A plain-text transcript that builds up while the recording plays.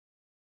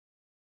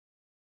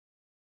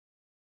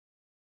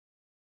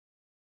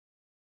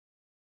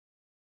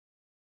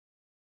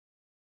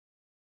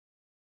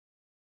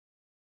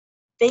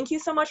thank you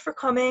so much for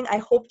coming. I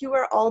hope you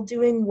are all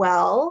doing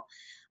well.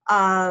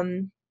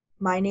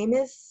 My name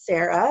is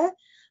Sarah,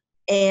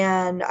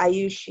 and I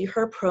use she,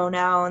 her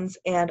pronouns,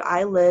 and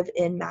I live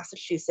in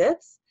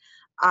Massachusetts.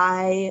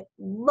 I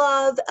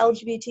love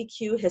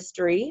LGBTQ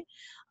history,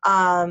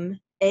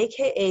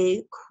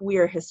 aka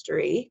queer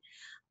history.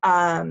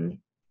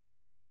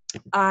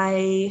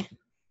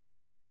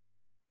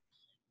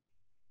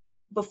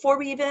 Before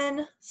we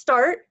even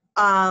start,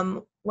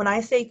 when I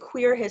say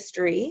queer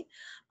history,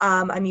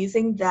 I'm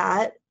using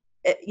that,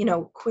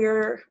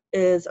 queer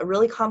is a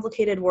really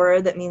complicated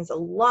word that means a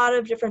lot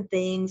of different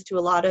things to a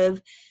lot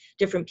of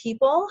different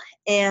people.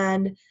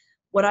 And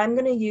what I'm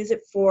going to use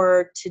it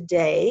for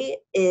today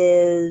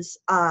is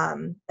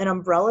an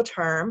umbrella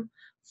term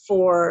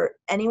for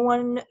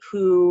anyone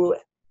who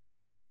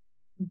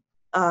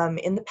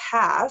in the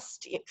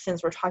past,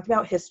 since we're talking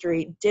about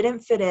history, didn't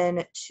fit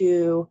in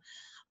to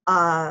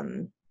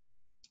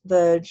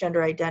the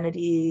gender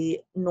identity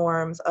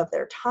norms of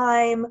their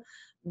time,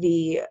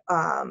 the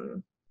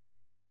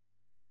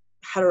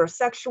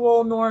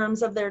heterosexual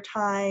norms of their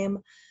time,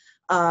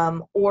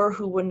 or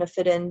who wouldn't have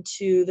fit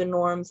into the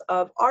norms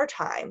of our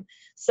time.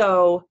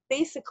 So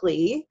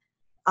basically,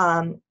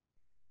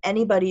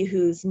 anybody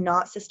who's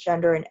not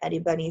cisgender and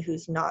anybody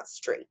who's not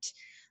straight.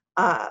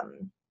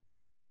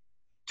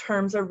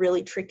 Terms are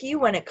really tricky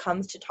when it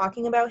comes to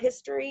talking about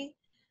history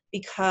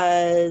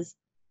because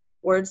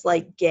words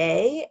like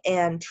gay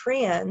and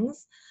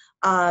trans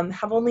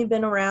have only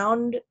been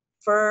around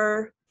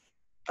for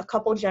a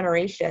couple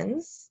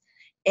generations,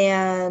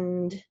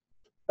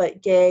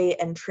 but gay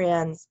and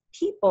trans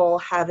people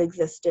have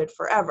existed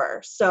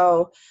forever.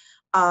 So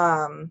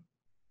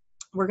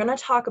we're going to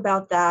talk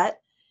about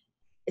that.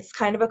 It's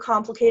kind of a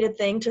complicated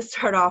thing to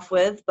start off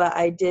with, but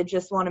I did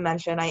just want to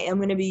mention I am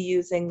going to be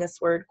using this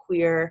word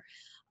queer,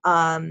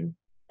 and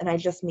I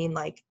just mean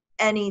like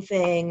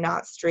anything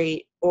not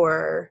straight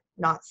or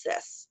not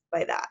cis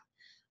by that.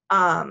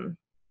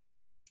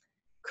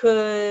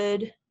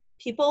 Could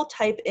people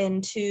type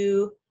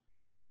into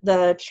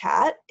the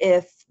chat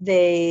if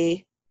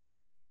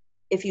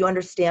you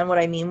understand what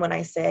I mean when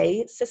I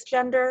say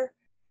cisgender?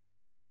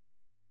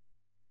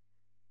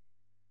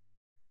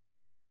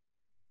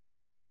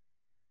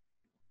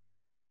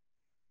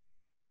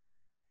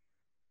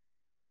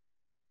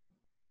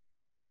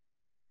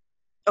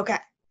 Okay.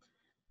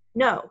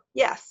 No.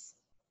 Yes.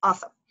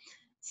 Awesome.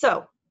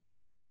 So,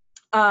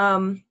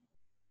 does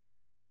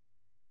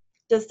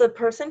the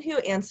person who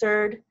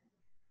answered,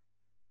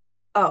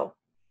 oh,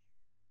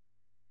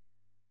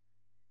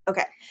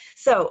 okay.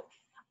 So,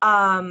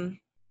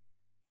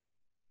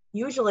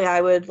 usually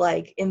I would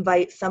like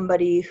invite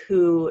somebody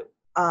who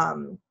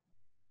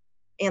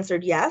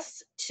answered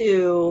yes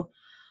to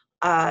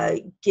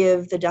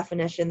give the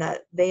definition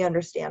that they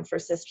understand for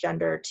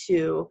cisgender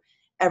to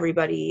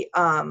everybody.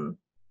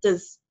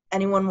 Does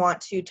anyone want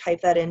to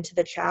type that into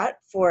the chat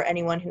for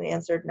anyone who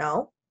answered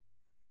no?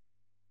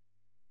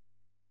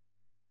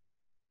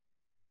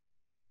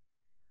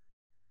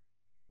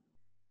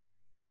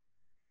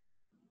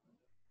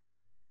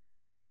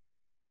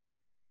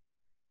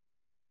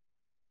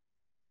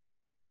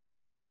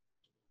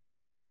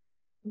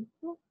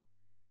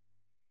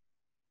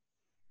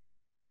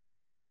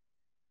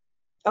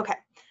 Okay,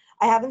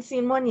 I haven't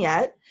seen one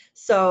yet,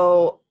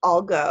 so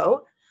I'll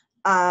go.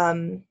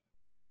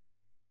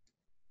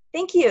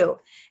 Thank you.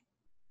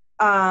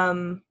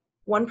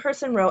 One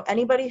person wrote,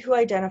 anybody who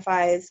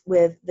identifies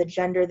with the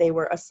gender they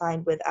were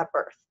assigned with at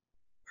birth.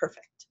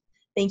 Perfect.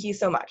 Thank you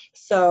so much.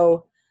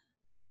 So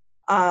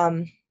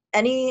when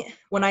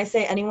I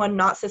say anyone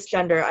not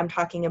cisgender, I'm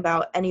talking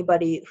about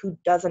anybody who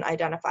doesn't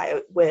identify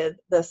with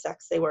the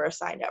sex they were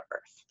assigned at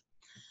birth.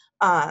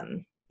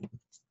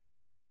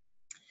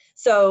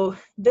 So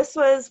this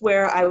was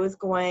where I was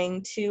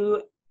going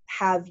to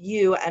have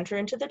you enter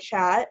into the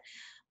chat,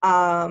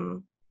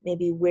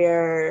 maybe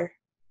where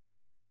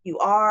you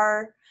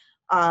are,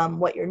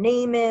 what your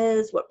name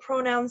is, what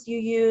pronouns you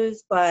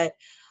use, but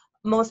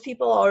most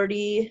people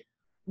already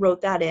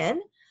wrote that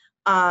in.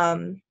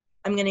 I'm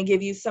going to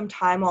give you some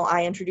time while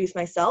I introduce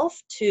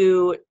myself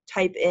to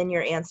type in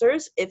your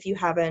answers if you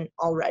haven't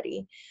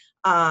already.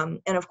 And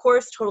of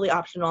course, totally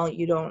optional.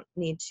 You don't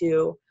need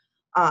to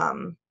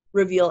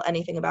reveal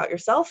anything about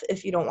yourself.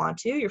 If you don't want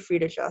to, you're free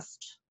to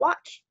just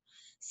watch.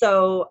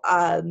 So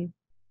I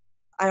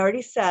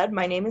already said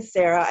my name is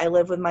Sarah. I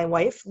live with my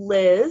wife,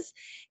 Liz,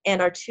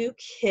 and our two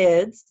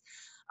kids.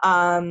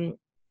 Our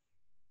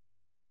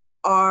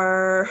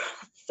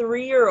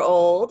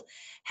 3-year-old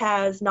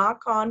has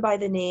not gone by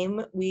the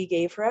name we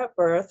gave her at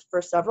birth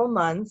for several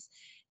months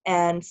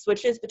and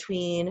switches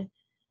between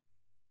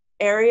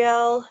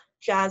Ariel,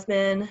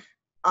 Jasmine,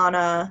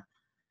 Anna,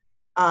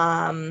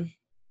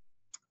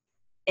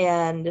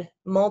 and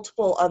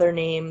multiple other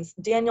names,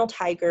 Daniel,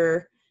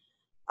 Tiger,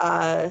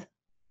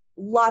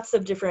 lots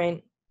of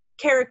different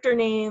character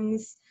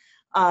names,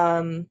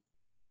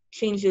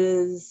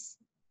 changes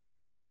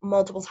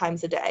multiple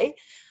times a day.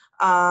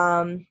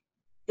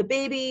 The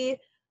baby,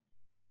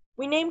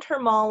 we named her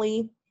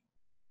Molly,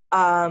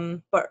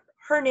 but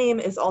her name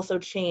is also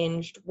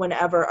changed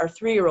whenever our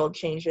 3-year-old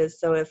changes.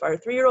 So if our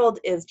 3-year-old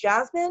is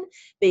Jasmine,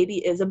 baby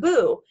is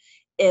Abu.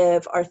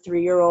 If our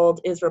 3-year-old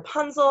is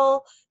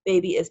Rapunzel,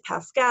 baby is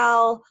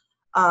Pascal.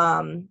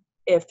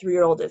 If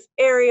 3-year-old is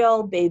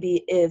Ariel,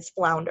 baby is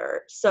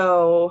Flounder.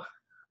 So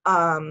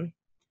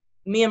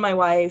me and my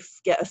wife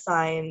get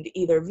assigned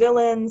either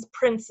villains,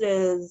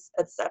 princes,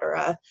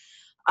 etc.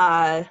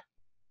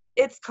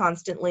 It's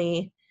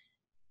constantly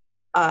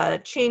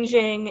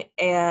changing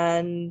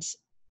and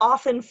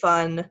often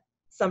fun,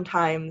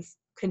 sometimes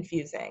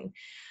confusing.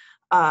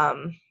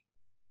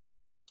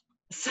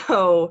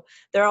 So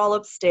they're all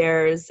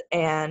upstairs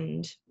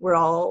and we're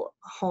all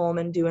home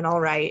and doing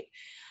all right.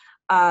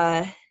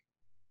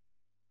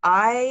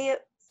 I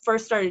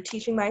first started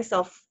teaching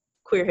myself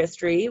queer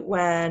history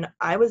when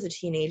I was a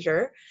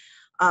teenager,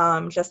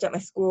 just at my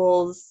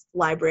school's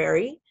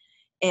library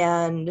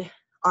and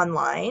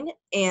online.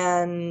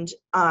 And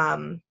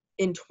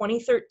in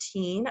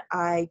 2013,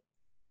 I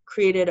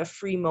created a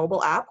free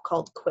mobile app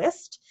called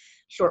Quist,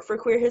 short for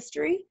queer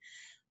history.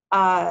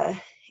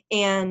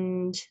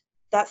 And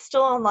that's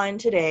still online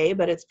today,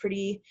 but it's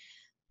pretty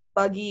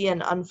buggy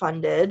and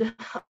unfunded.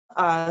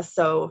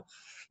 So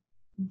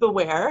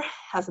beware,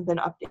 hasn't been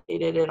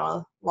updated in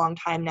a long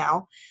time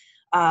now,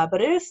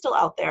 but it is still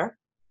out there.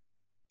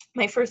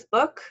 My first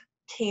book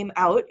came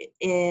out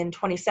in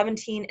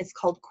 2017. It's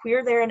called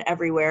Queer There and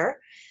Everywhere.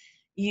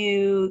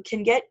 You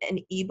can get an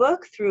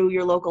ebook through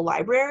your local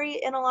library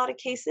in a lot of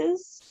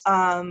cases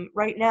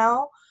right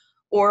now,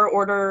 or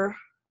order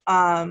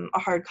a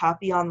hard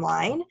copy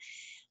online.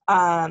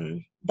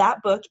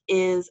 That book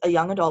is a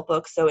young adult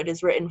book, so it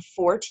is written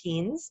for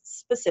teens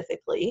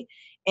specifically,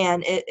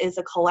 and it is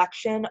a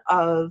collection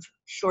of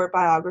short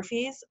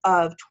biographies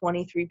of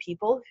 23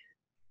 people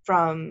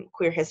from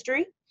queer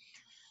history.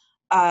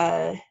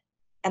 And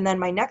then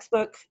my next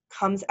book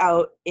comes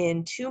out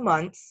in 2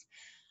 months,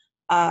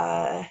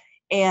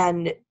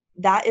 and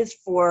that is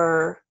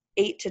for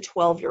 8 to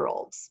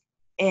 12-year-olds.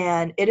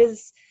 And it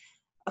is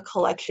a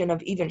collection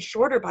of even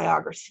shorter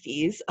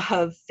biographies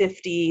of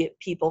 50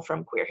 people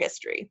from queer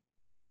history.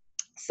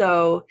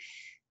 So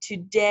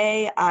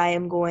today I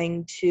am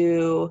going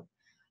to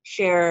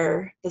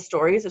share the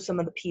stories of some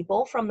of the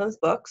people from those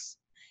books.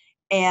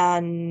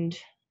 And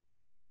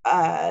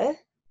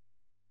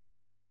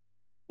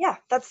yeah,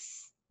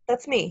 that's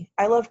me.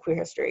 I love queer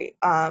history.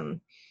 I'm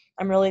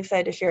really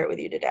excited to share it with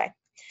you today.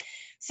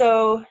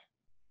 So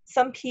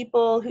some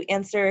people who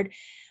answered,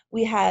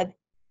 we had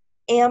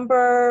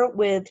Amber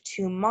with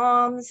 2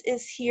 moms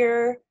is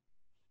here.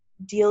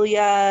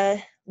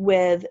 Delia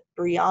with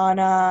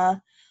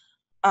Brianna.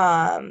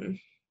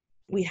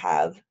 We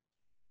have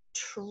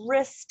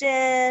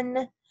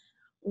Tristan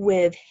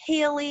with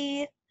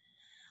Haley.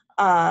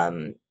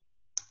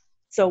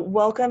 So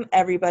welcome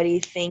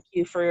everybody. Thank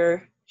you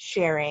for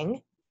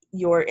sharing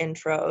your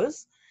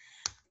intros.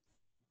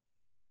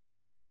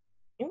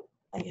 Ooh,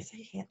 I guess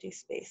I can't do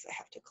space. I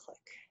have to click.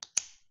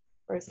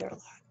 Or is there a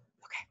lot?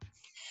 Okay.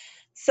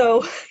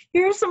 So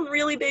here's some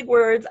really big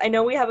words. I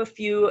know we have a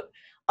few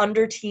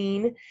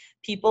under-teen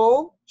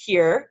people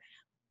here.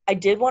 I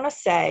did want to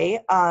say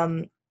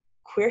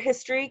queer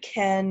history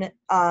can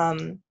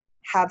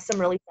have some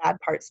really sad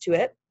parts to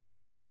it.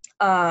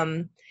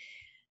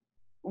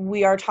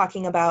 We are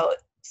talking about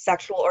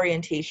sexual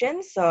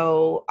orientation,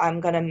 so I'm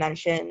going to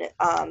mention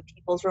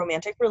people's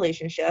romantic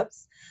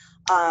relationships.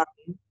 I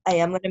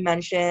am going to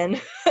mention,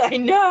 I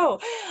know,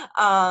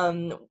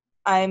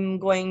 I'm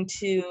going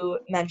to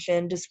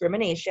mention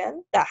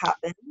discrimination that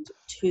happened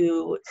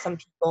to some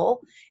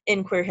people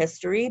in queer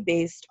history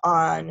based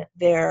on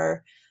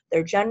their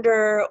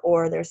gender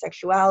or their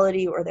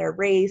sexuality or their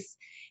race.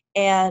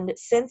 And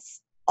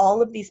since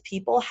all of these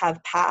people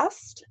have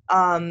passed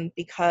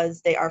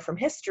because they are from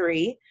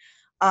history,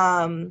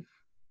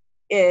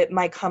 it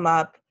might come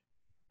up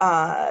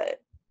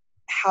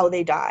how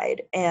they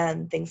died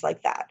and things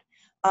like that.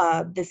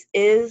 This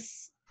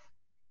is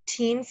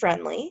teen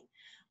friendly,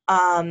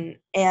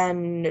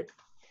 and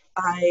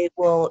I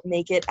will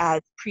make it as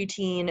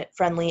preteen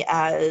friendly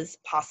as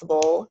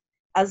possible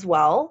as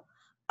well.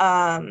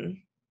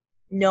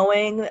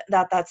 Knowing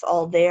that that's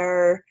all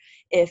there,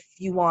 if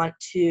you want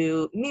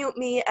to mute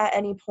me at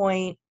any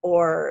point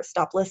or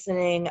stop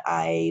listening,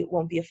 I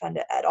won't be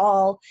offended at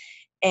all.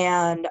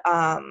 And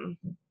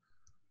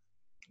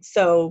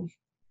so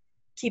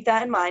keep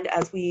that in mind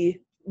as we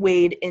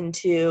wade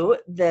into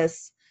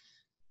this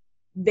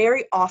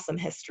very awesome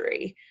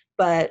history,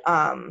 but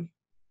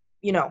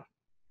you know,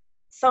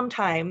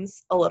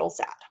 sometimes a little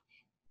sad.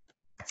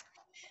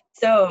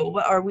 So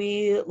what are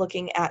we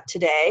looking at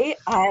today?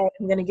 I'm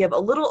going to give a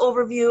little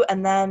overview,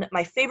 and then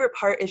my favorite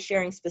part is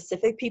sharing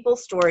specific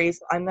people's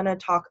stories. I'm going to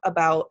talk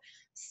about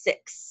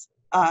 6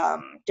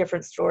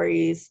 different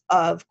stories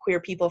of queer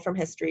people from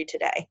history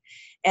today.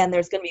 And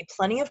there's going to be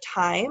plenty of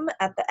time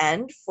at the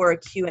end for a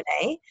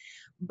Q&A.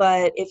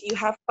 But if you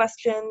have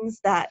questions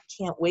that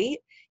can't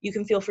wait, you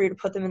can feel free to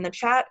put them in the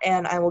chat,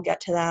 and I will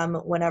get to them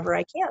whenever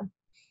I can.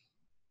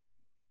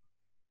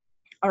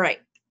 All right.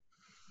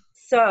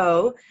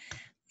 So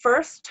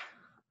first,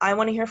 I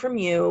want to hear from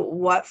you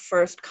what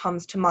first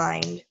comes to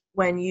mind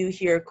when you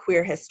hear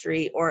queer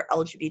history or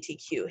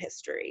LGBTQ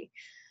history.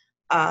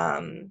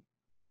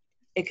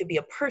 It could be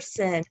a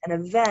person, an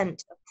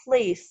event, a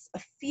place, a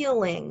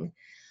feeling.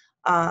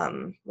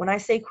 When I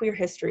say queer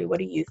history, what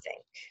do you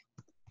think?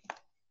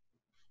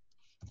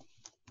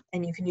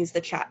 And you can use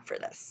the chat for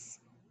this.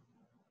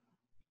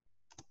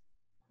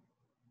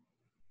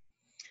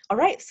 All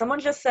right,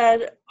 someone just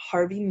said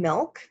Harvey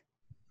Milk.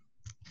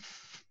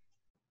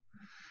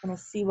 I'm gonna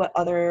see what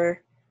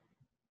other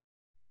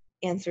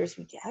answers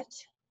we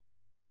get.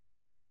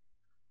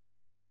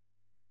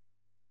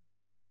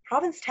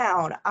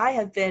 Provincetown. I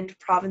have been to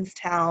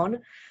Provincetown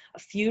a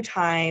few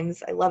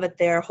times. I love it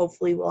there.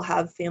 Hopefully we'll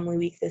have family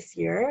week this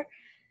year.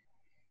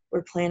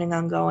 We're planning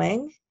on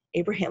going.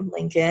 Abraham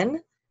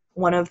Lincoln,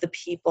 one of the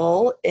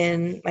people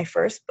in my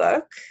first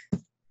book.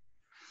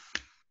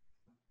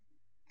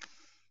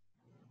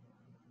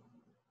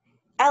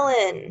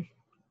 Ellen.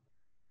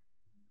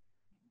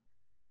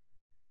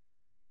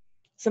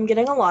 So I'm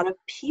getting a lot of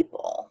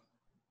people.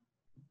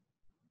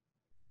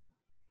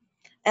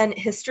 And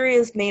history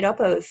is made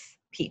up of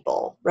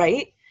people,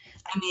 right?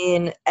 I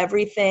mean,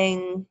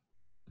 everything,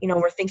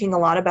 we're thinking a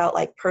lot about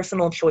like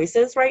personal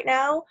choices right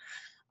now.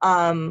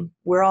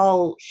 We're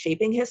all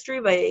shaping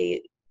history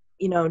by,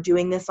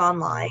 doing this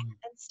online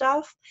and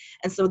stuff.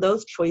 And so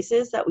those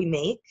choices that we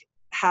make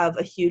have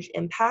a huge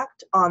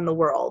impact on the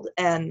world.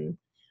 And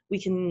we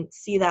can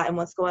see that in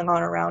what's going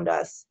on around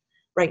us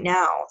right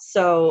now.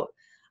 So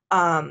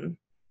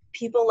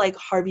people like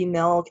Harvey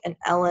Milk and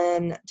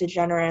Ellen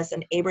DeGeneres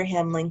and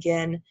Abraham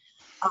Lincoln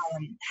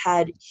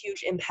had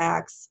huge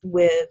impacts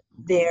with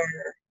their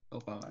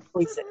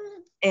choices.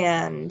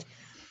 And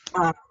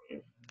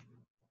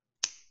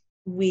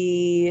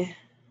we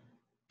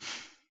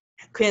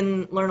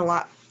can learn a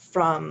lot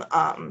from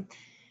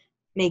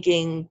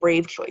making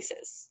brave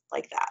choices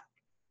like that.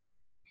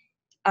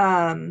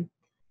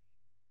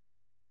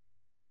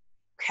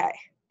 Okay.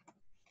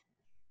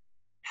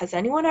 Has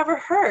anyone ever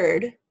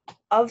heard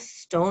of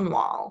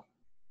Stonewall?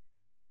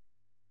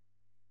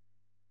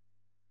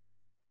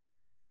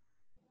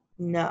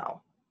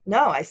 No,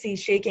 I see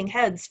shaking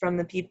heads from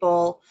the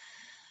people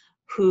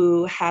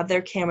who have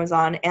their cameras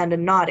on and a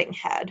nodding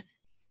head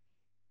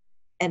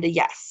and a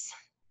yes.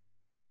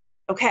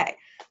 Okay,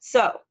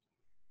 so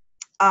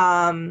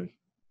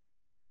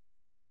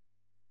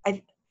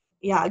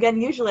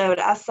again, usually I would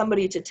ask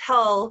somebody to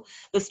tell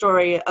the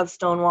story of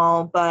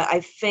Stonewall, but I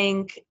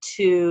think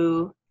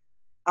to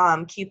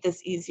keep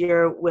this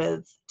easier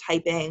with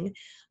typing,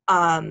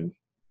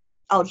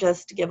 I'll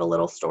just give a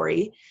little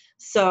story.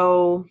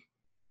 So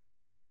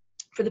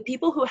for the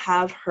people who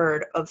have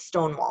heard of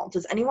Stonewall,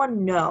 does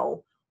anyone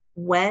know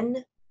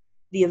when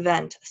the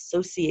event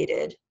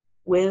associated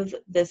with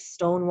this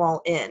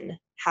Stonewall Inn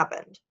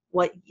happened?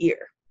 What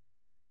year?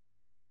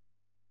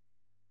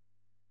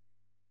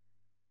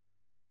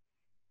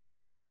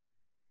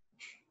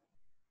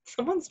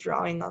 Someone's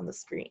drawing on the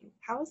screen.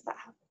 How is that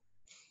happening?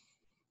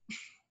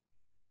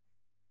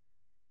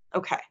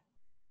 Okay.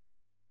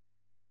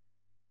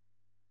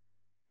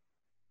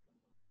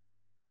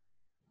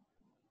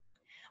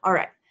 All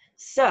right.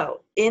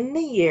 So in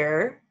the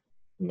year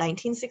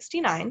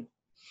 1969,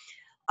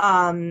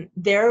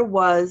 there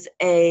was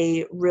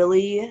a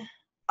really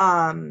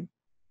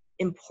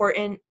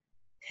important,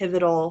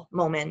 pivotal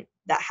moment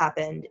that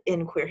happened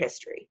in queer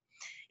history.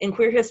 In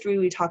queer history,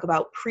 we talk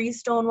about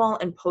pre-Stonewall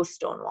and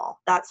post-Stonewall.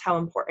 That's how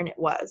important it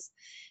was.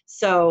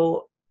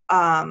 So,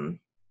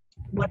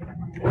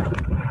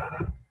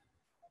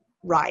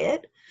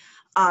 riot,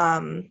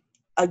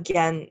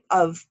 again,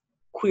 of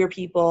queer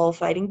people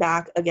fighting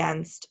back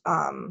against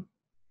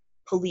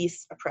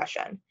police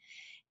oppression.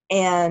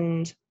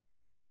 And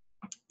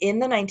in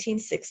the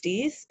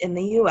 1960s, in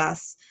the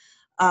US,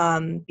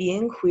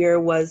 being queer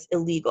was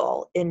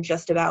illegal in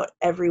just about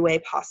every way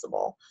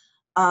possible.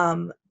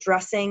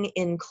 Dressing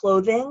in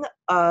clothing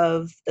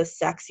of the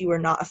sex you were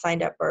not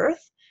assigned at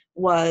birth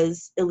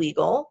was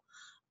illegal.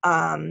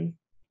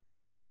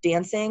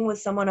 Dancing with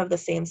someone of the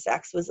same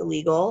sex was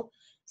illegal.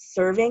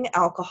 Serving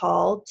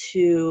alcohol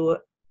to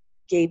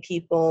gay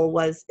people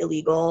was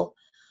illegal.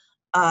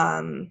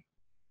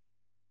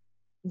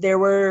 There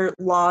were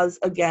laws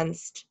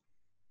against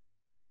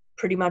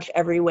pretty much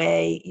every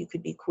way you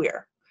could be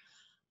queer.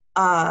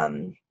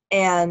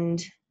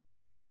 And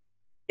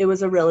it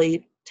was a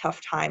really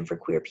tough time for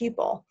queer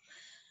people.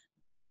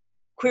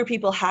 Queer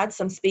people had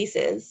some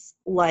spaces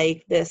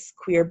like this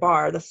queer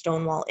bar, the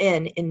Stonewall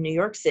Inn in New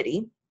York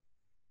City.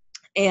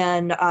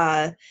 And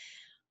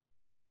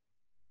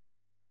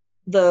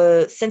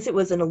since it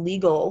was an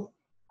illegal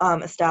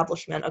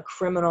establishment, a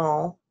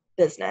criminal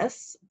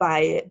business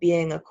by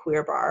being a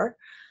queer bar,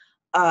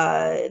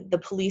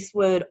 the police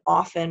would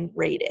often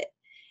raid it.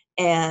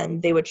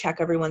 And they would check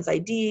everyone's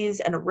IDs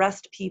and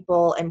arrest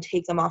people and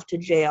take them off to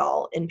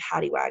jail in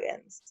paddy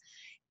wagons.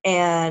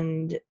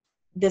 And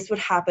this would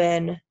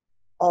happen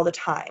all the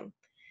time,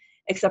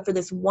 except for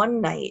this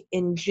one night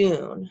in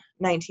June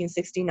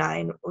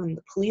 1969 when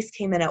the police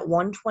came in at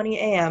 1:20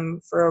 a.m.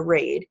 for a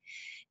raid.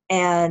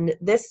 And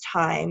this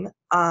time,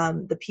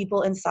 the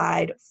people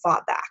inside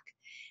fought back.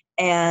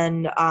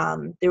 And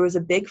there was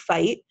a big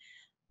fight.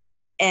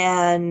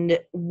 And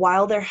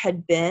while there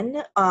had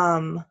been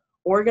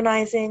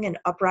organizing and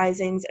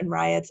uprisings and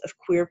riots of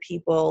queer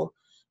people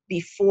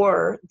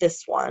before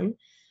this one,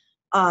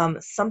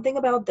 something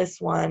about this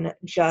one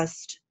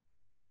just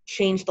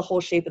changed the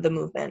whole shape of the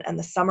movement. And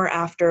the summer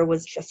after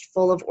was just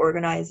full of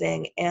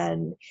organizing,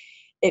 and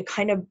it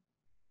kind of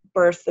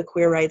birthed the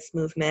queer rights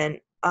movement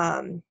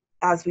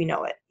as we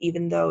know it,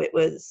 even though it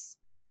was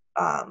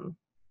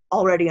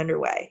already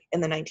underway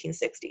in the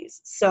 1960s.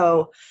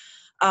 So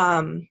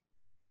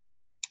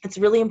it's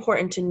really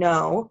important to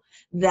know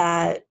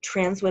that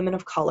trans women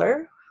of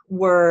color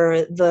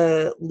were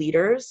the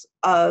leaders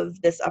of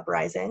this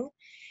uprising,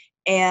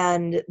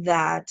 and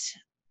that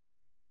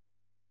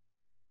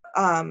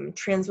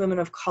trans women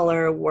of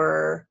color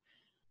were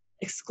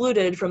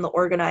excluded from the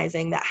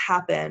organizing that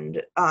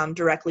happened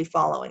directly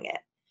following it.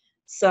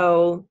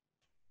 So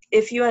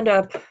if you end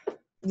up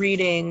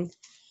reading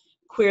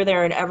Queer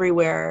There and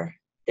Everywhere,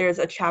 there's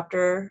a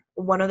chapter,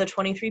 one of the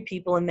 23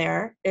 people in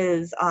there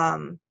is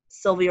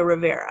Sylvia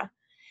Rivera.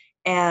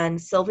 And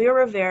Sylvia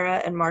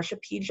Rivera and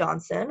Marsha P.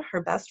 Johnson,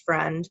 her best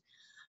friend,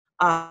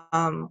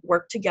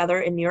 worked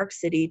together in New York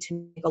City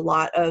to make a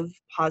lot of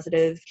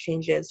positive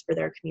changes for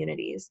their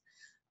communities.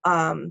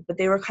 But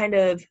they were kind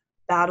of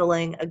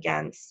battling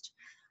against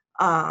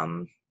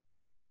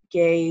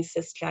gay,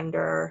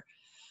 cisgender,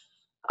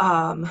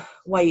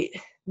 white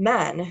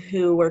men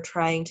who were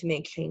trying to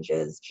make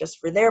changes just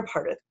for their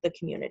part of the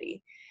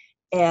community.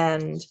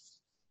 And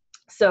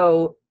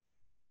so,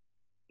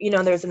 you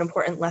know, there's an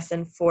important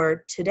lesson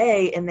for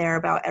today in there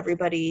about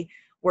everybody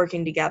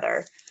working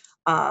together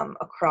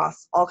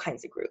across all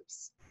kinds of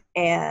groups.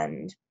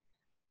 And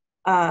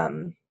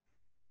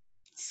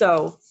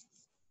so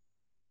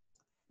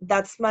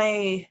that's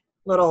my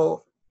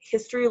little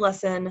history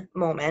lesson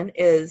moment,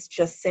 is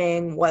just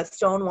saying what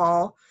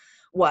Stonewall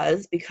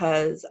was,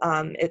 because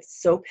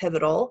it's so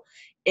pivotal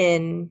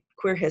in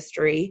queer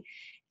history.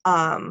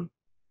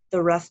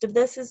 The rest of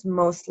this is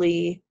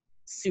mostly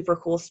super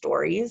cool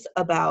stories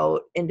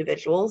about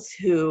individuals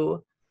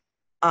who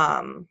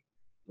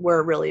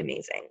were really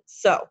amazing.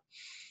 So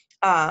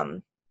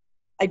I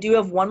do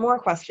have one more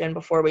question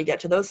before we get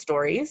to those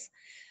stories.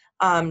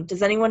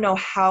 Does anyone know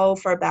how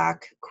far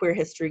back queer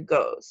history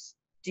goes?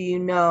 Do you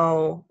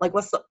know, like,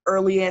 what's the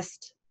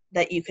earliest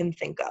that you can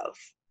think of?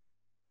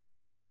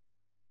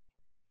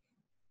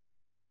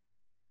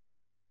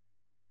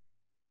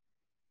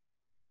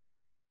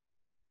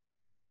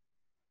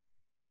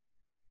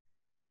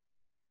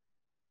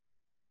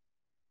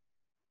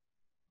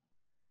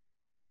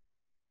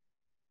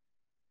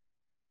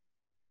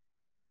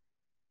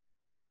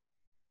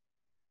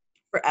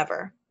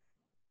 Forever.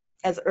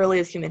 As early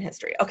as human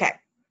history. Okay.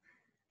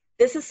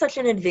 This is such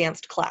an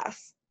advanced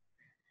class.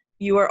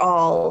 You are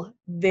all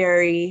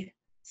very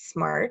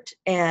smart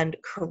and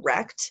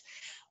correct.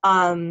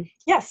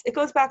 Yes, it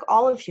goes back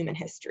all of human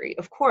history,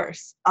 of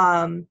course.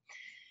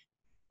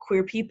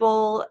 Queer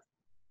people,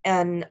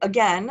 and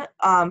again,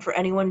 for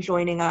anyone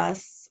joining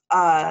us,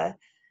 I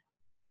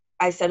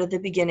said at the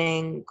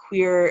beginning,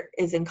 queer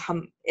is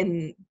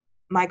in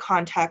my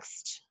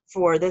context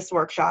for this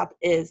workshop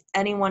is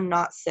anyone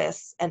not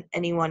cis and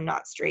anyone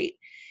not straight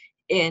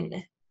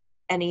in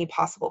any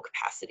possible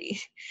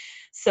capacity.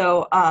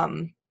 So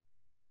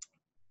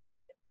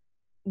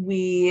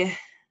we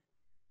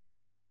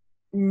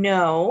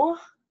know,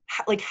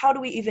 like, how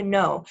do we even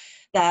know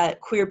that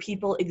queer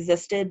people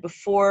existed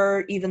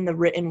before even the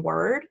written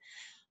word?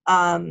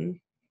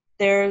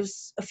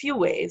 There's a few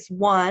ways.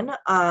 One,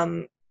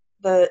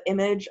 the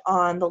image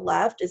on the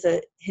left is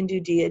a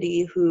Hindu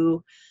deity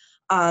who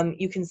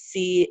you can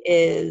see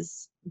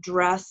is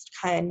dressed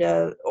kind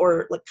of,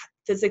 or like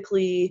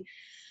physically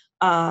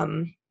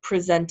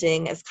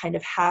presenting as kind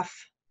of half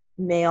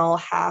male,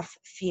 half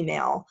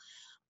female.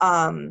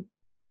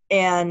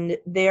 And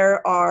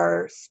there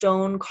are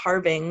stone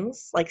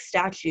carvings, like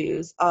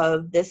statues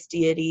of this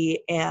deity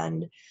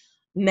and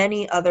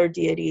many other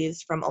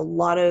deities from a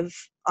lot of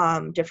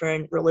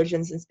different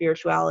religions and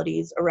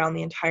spiritualities around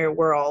the entire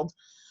world,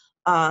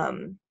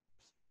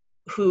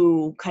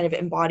 who kind of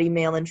embody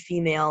male and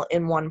female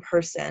in one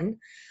person,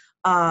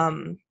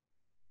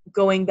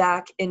 going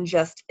back in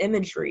just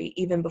imagery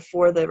even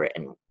before the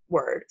written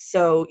word.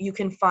 So you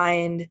can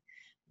find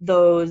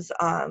those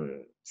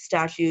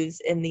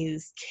statues in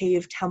these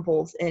cave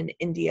temples in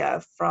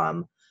India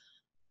from,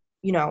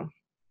 you know,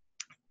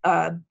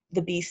 the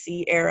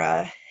BC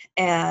era.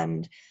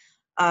 And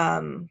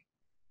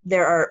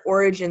there are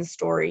origin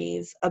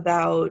stories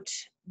about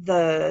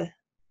the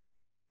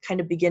kind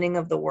of beginning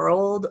of the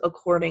world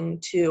according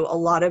to a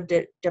lot of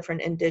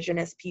different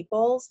indigenous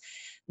peoples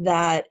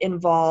that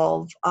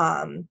involve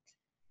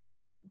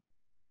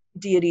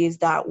deities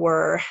that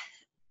were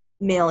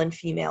male and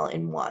female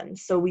in one.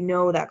 So we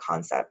know that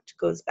concept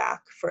goes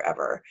back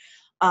forever.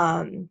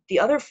 The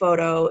other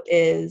photo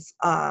is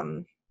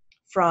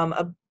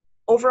from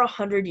over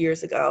 100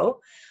 years ago,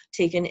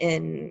 taken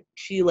in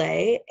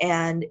Chile,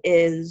 and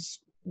is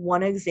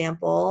one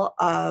example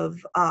of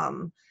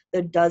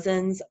the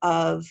dozens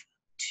of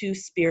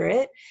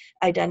two-spirit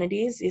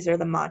identities. These are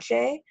the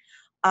mache.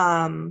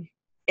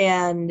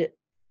 And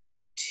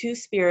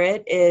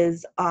two-spirit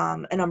is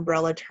an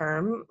umbrella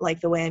term, like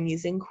the way I'm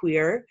using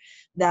queer,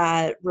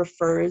 that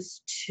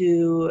refers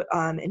to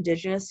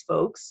Indigenous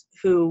folks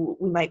who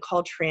we might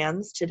call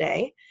trans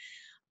today,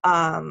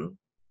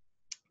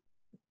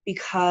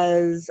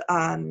 because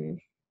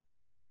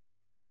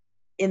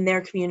in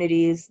their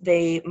communities,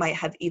 they might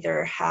have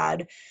either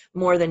had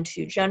more than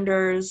two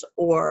genders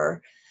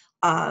or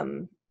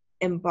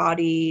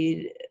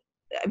embodied.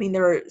 I mean,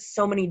 there are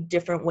so many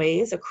different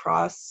ways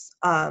across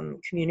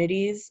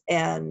communities,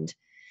 and,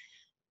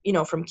 you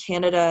know, from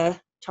Canada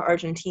to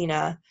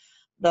Argentina,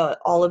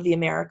 all of the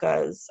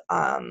Americas,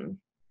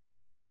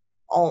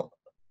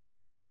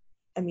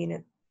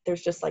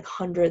 there's just like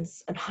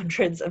hundreds and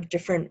hundreds of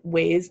different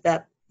ways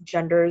that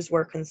genders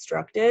were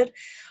constructed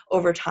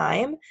over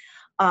time.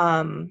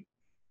 And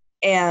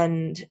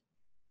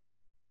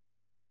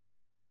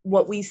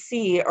what we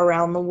see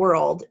around the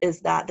world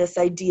is that this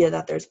idea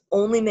that there's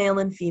only male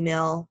and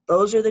female,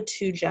 those are the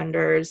two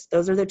genders,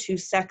 those are the two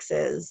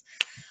sexes,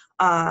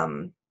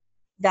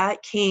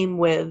 that came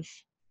with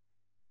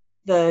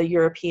the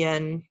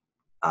European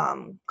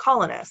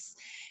colonists.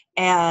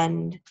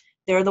 And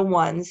they're the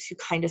ones who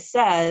kind of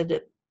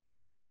said,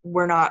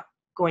 we're not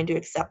going to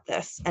accept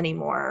this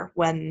anymore.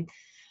 When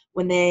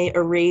they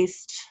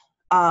erased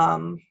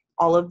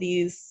all of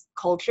these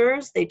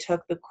cultures, they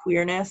took the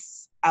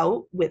queerness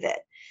out with it.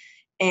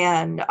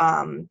 And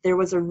there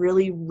was a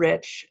really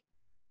rich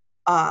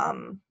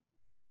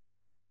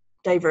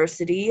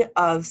diversity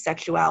of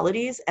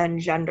sexualities and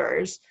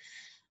genders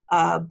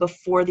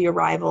before the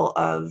arrival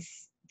of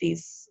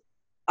these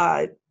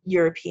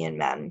European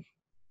men.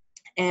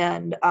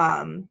 And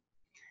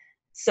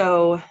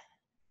so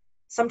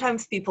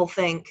sometimes people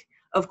think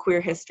of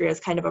queer history as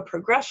kind of a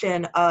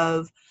progression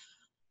of,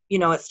 you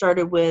know, it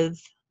started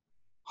with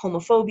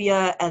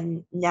homophobia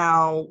and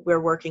now we're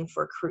working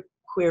for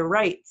queer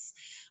rights.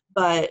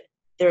 But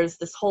there's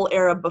this whole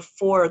era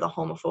before the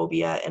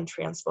homophobia and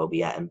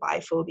transphobia and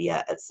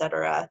biphobia,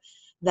 etc.,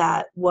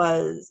 that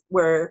was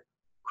where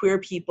queer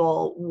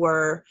people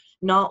were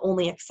not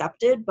only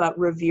accepted but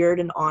revered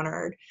and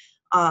honored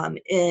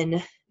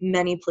in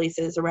many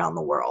places around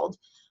the world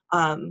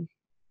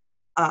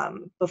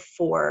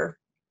before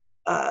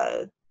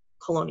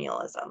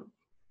colonialism.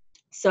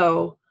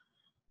 So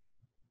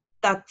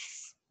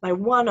that's my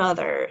one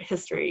other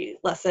history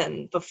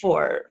lesson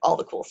before all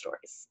the cool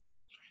stories.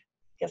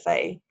 Guess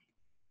I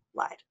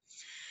lied.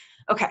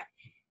 Okay.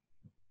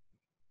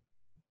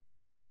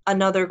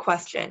 Another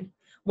question.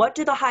 What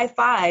do the high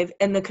five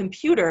and the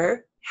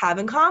computer have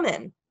in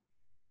common?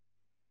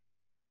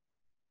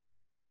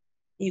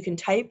 You can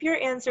type your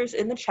answers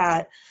in the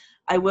chat.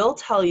 I will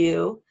tell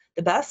you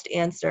the best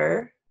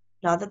answer,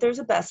 not that there's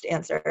a best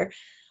answer,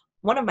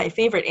 one of my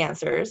favorite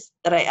answers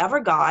that I ever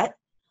got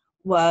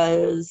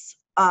was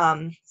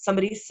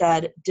somebody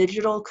said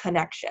digital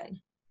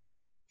connection.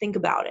 Think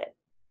about it.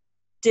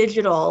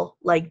 Digital,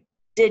 like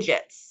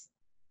digits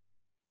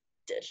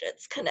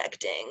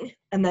connecting,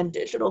 and then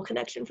digital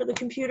connection for the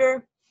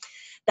computer.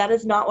 That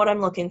is not what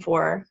I'm looking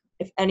for.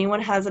 If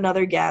anyone has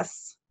another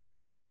guess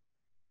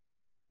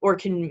or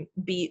can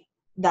beat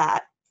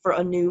that for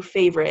a new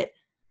favorite,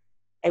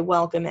 I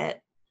welcome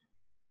it.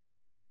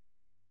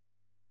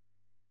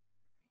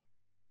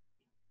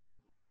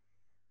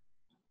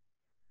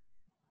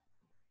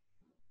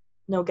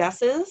 No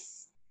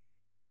guesses?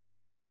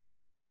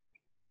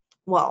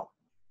 Well,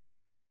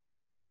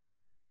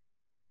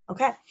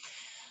 okay.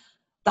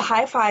 The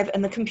high five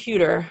and the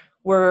computer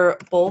were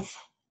both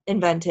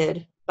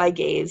invented by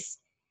gays.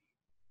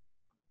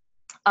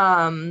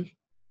 The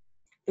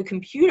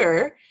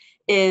computer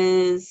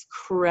is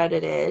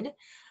credited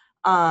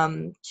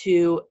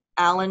to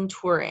Alan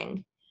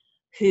Turing,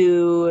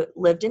 who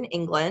lived in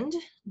England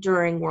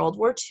during World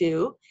War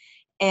II,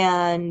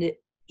 and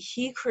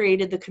he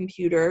created the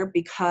computer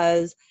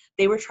because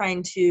they were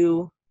trying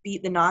to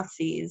beat the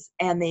Nazis,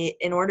 and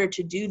in order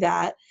to do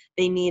that,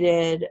 they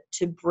needed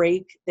to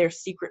break their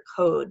secret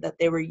code that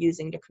they were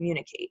using to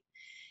communicate.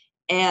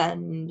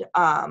 And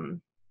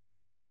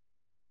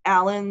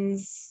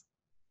Alan's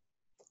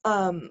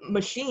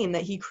machine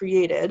that he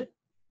created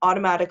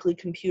automatically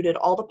computed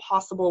all the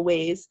possible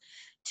ways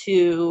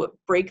to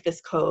break this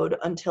code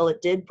until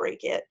it did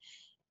break it,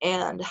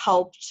 and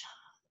helped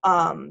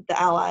the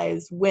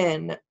Allies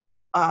win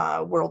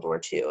World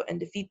War II and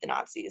defeat the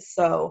Nazis.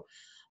 So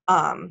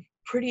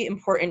pretty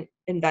important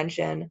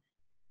invention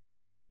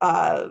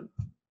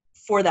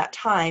for that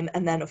time,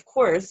 and then of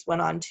course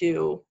went on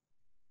to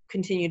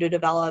continue to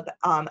develop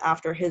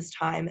after his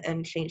time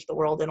and change the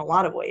world in a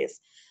lot of ways.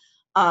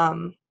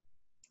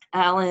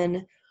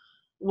 Alan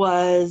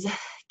was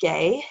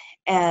gay,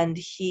 and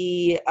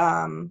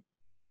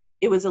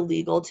it was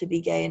illegal to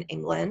be gay in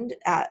England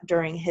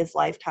during his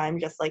lifetime,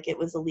 just like it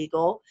was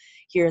illegal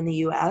here in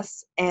the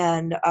US.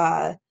 And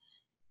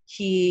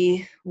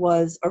he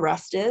was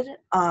arrested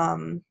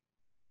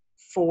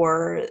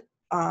for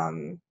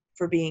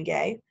for being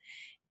gay.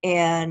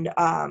 And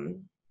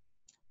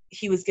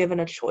he was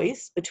given a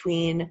choice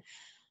between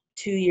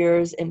 2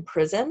 years in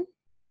prison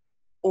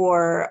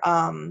or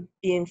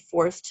being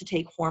forced to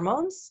take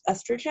hormones,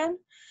 estrogen.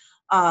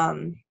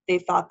 They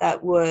thought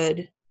that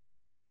would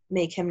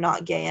make him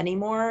not gay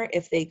anymore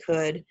if they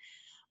could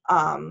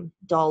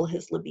dull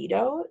his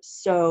libido.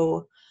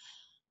 So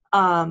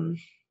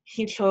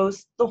he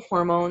chose the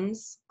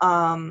hormones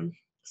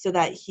so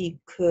that he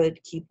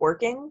could keep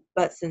working.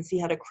 But since he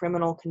had a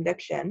criminal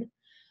conviction,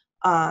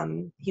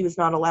 he was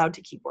not allowed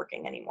to keep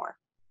working anymore.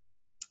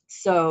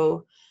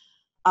 So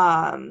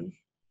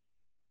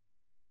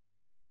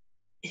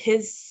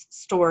his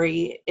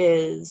story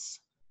is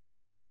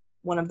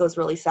one of those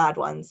really sad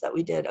ones that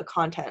we did a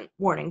content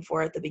warning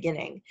for at the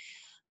beginning.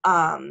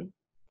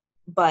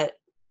 But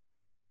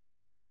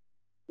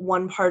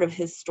one part of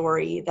his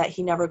story that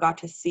he never got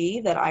to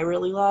see that I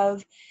really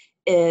love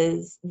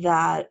is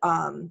that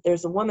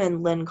there's a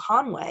woman, Lynn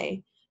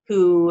Conway,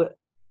 who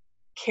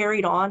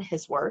carried on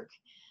his work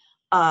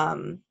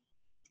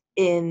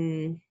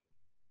in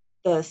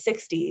the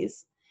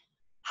 60s,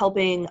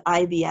 helping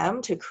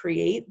IBM to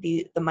create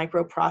the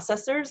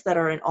microprocessors that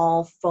are in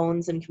all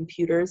phones and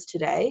computers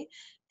today,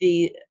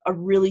 a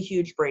really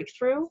huge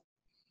breakthrough.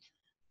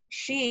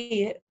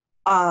 She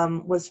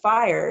was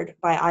fired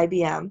by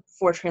IBM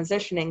for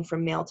transitioning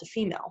from male to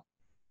female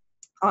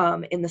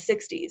in the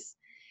 60s.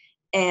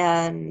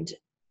 And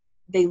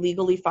they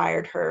legally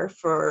fired her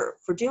for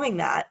doing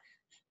that.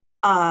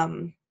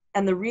 And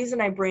the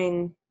reason I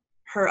bring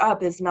her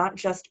up is not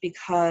just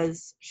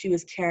because she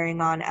was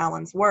carrying on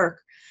Alan's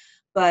work,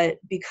 but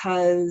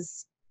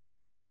because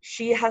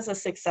she has a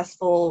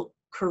successful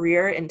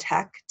career in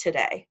tech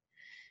today.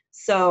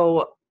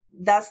 So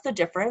that's the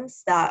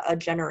difference that a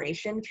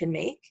generation can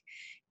make,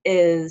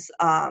 is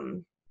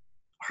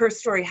her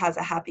story has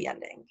a happy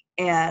ending.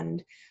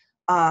 And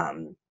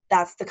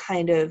that's the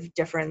kind of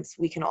difference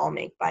we can all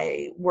make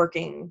by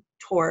working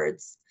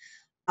towards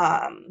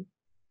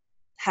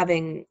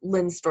having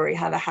Lynn's story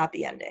have a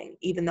happy ending,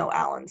 even though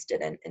Alan's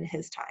didn't in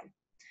his time.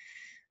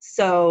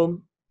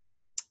 So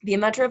the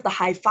inventor of the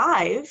high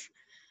five,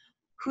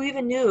 who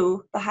even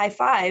knew the high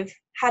five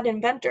had an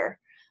inventor?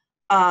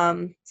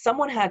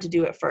 Someone had to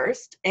do it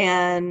first,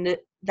 and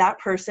that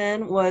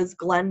person was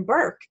Glenn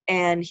Burke,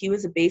 and he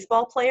was a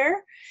baseball player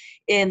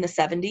in the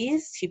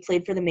 70s. He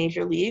played for the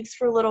major leagues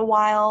for a little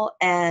while,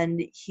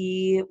 and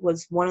he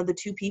was one of the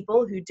two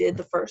people who did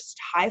the first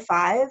high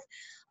five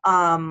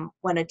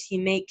when a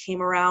teammate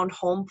came around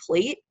home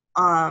plate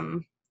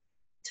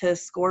to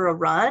score a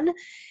run.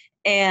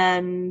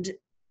 And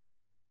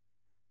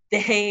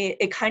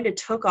it kind of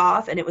took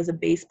off, and it was a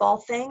baseball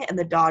thing, and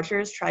the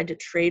Dodgers tried to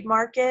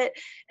trademark it,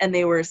 and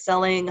they were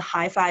selling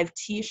high five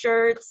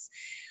t-shirts,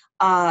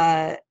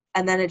 and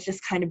then it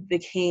just kind of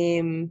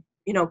became,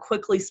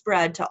 quickly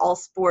spread to all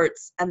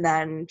sports and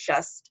then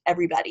just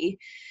everybody.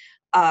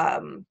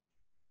 And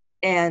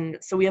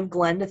so we have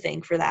Glenn to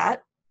thank for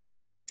that.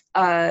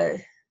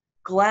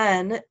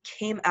 Glenn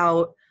came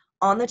out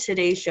on the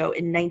Today Show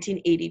in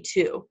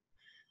 1982.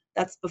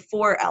 That's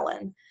before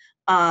Ellen.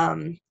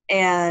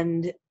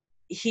 And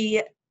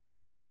he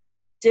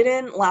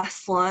didn't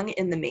last long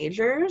in the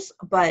majors,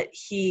 but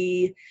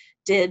he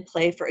did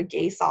play for a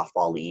gay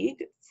softball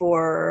league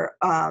for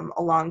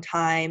a long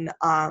time,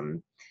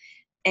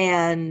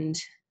 and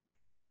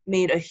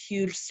made a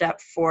huge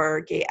step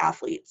for gay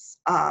athletes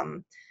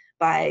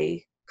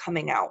by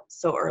coming out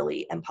so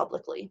early and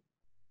publicly.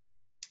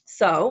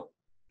 So,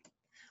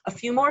 a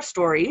few more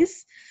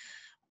stories.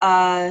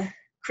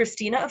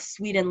 Christina of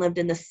Sweden lived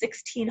in the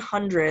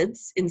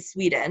 1600s in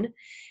Sweden,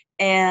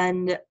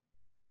 and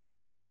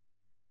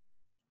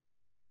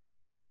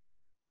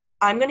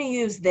I'm going to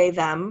use they,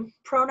 them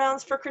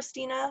pronouns for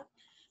Christina.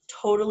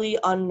 Totally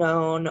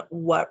unknown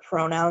what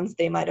pronouns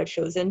they might have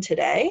chosen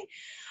today.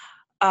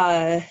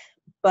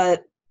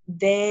 But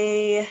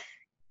they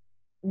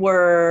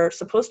were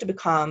supposed to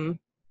become,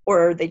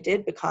 or they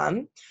did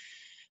become,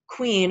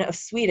 Queen of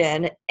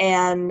Sweden.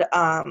 And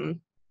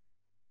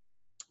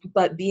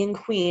but being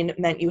queen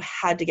meant you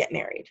had to get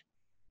married.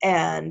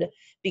 And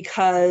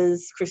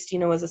because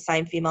Christina was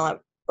assigned female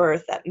at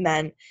birth, that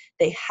meant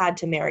they had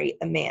to marry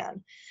a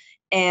man.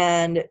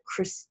 And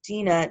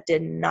Christina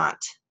did not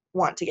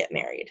want to get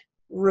married,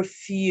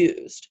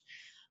 refused,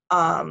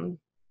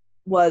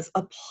 was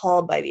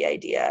appalled by the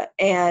idea.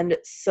 And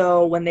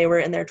so when they were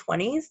in their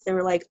 20s, they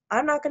were like,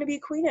 I'm not going to be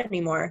queen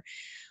anymore.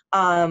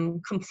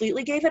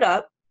 Completely gave it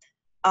up.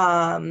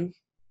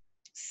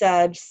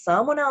 Said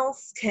someone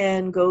else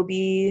can go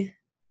be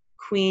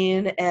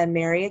queen and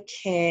marry a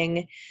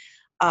king.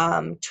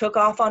 Took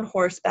off on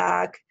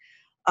horseback,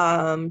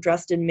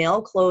 dressed in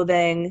male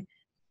clothing,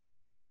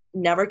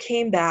 never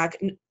came back.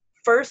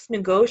 First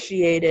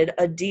negotiated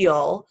a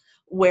deal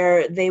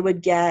where they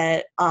would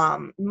get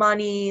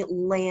money,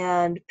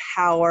 land,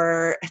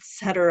 power,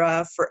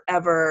 etc.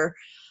 forever,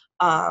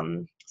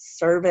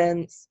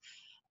 servants,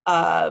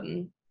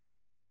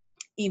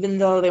 even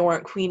though they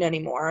weren't queen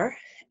anymore,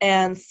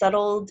 and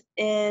settled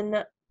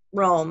in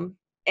Rome.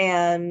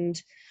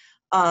 And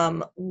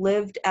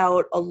lived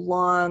out a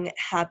long,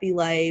 happy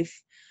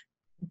life,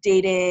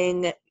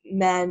 dating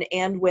men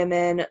and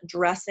women,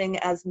 dressing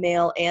as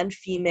male and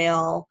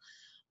female,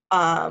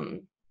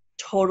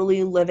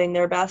 totally living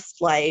their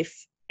best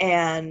life,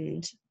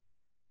 and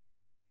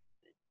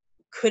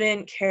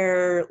couldn't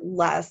care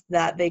less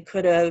that they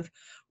could have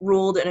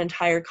ruled an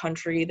entire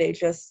country. They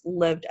just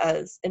lived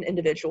as an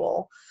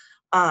individual.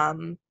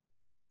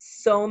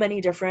 So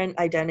many different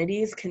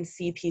identities can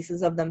see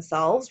pieces of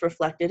themselves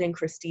reflected in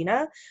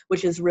Christina,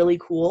 which is really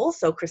cool.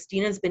 So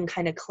Christina's been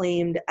kind of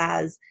claimed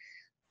as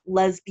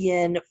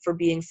lesbian for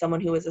being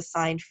someone who was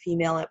assigned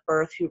female at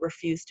birth who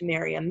refused to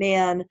marry a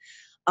man.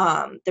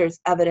 There's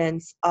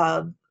evidence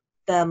of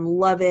them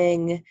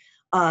loving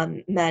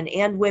men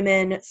and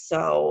women,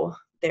 so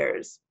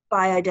there's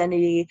bi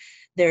identity.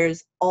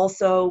 There's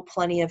also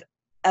plenty of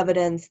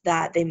evidence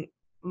that they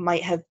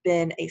might have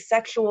been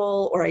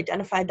asexual or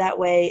identified that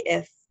way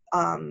if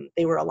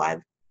they were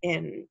alive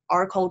in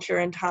our culture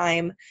and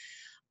time.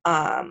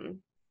 From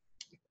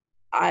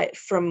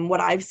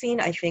what I've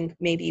seen, I think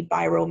maybe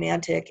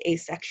biromantic,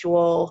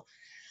 asexual,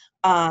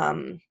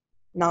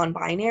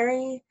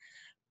 non-binary,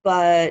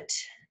 but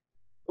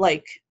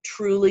like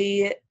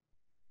truly,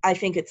 I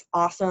think it's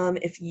awesome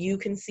if you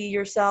can see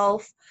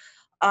yourself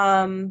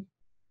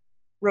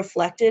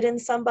reflected in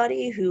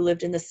somebody who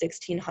lived in the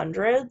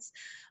 1600s.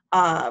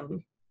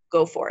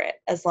 Go for it,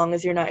 as long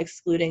as you're not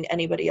excluding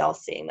anybody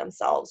else seeing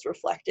themselves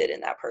reflected in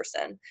that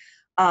person.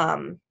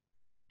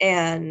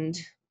 And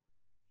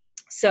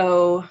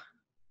so,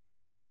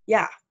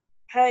 yeah,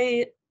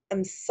 I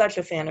am such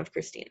a fan of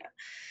Christina.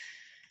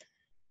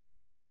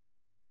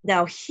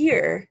 Now,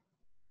 here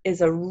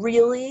is a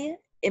really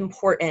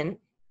important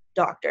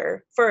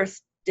doctor.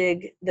 First,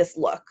 dig this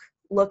look.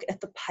 Look at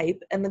the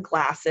pipe and the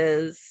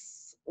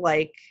glasses.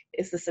 Like,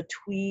 is this a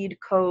tweed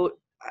coat?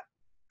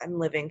 I'm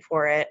living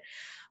for it.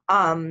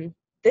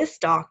 This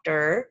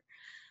doctor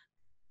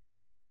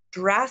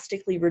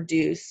drastically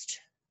reduced,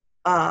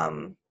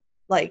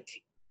 like,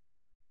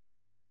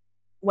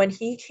 when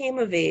he came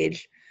of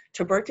age,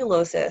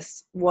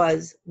 tuberculosis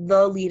was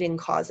the leading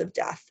cause of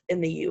death in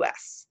the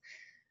US.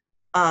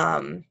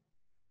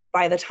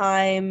 By the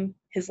time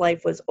his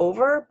life was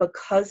over,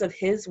 because of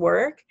his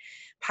work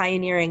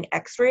pioneering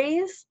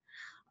x-rays,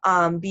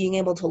 being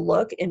able to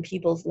look in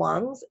people's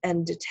lungs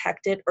and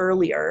detect it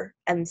earlier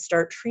and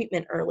start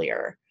treatment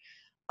earlier,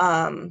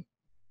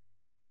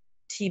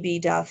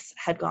 TB deaths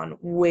had gone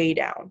way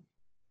down.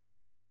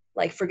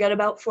 Like, forget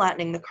about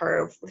flattening the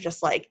curve,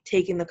 just like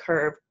taking the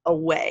curve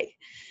away.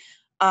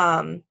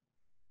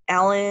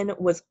 Alan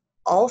was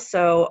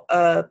also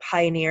a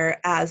pioneer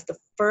as the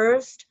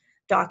first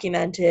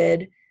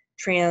documented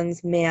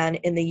trans man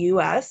in the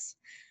US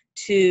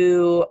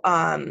to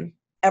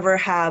ever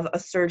have a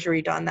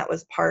surgery done that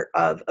was part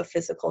of a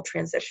physical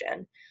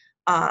transition.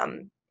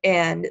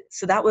 And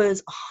so that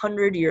was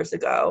 100 years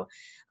ago.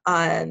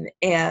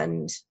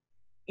 And,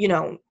 you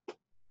know,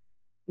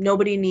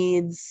 nobody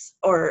needs,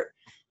 or,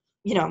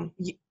 you know,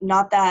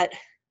 not that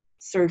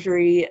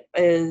surgery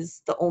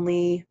is the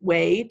only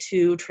way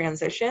to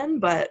transition,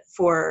 but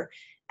for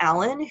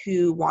Alan,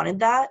 who wanted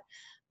that,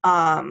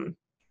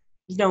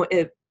 you know,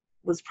 it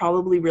was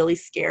probably really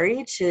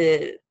scary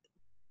to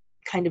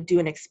kind of do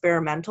an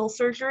experimental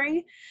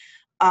surgery.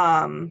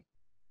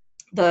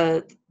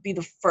 Be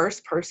the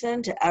first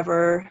person to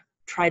ever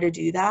try to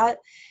do that.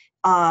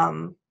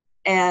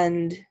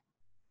 And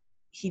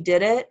he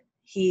did it.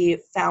 He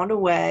found a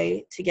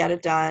way to get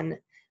it done,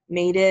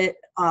 made it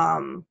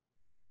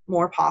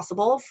more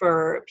possible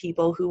for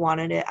people who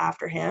wanted it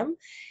after him.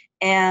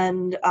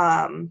 And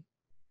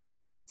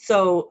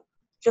so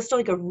just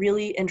like a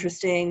really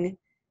interesting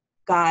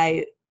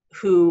guy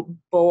who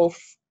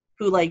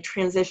like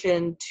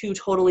transitioned two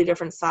totally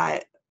different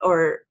sides,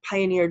 or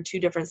pioneered two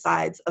different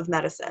sides of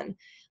medicine,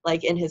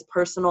 like in his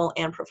personal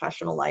and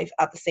professional life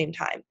at the same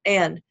time.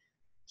 And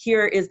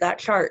here is that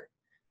chart.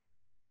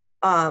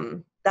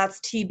 That's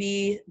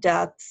TB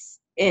deaths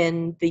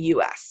in the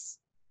US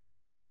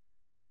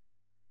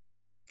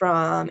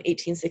from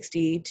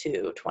 1860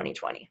 to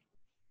 2020.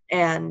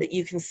 And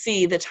you can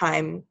see the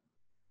time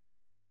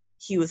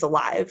he was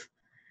alive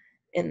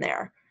in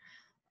there,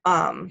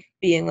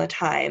 being the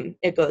time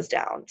it goes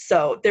down.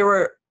 So there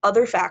were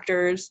other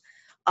factors.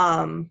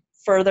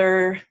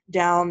 Further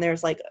down,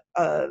 there's like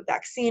a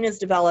vaccine is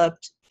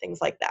developed, things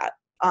like that.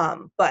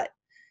 But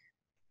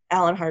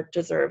Alan Hart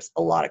deserves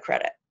a lot of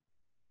credit.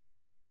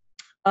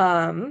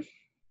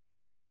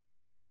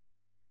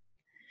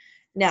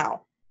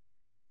 Now,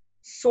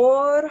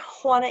 Sor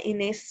Juana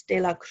Inés de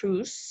la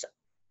Cruz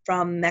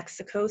from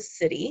Mexico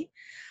City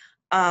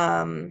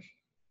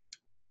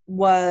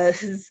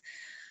was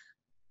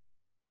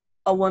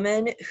a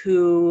woman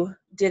who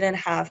didn't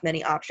have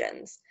many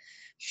options.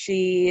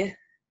 She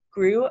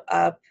grew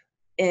up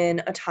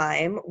in a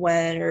time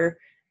where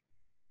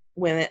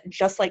women,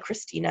 just like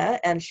Christina,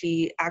 and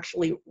she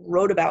actually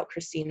wrote about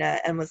Christina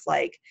and was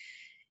like,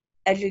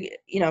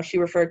 she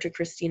referred to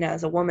Christina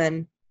as a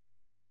woman,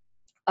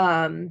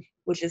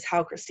 which is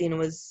how Christina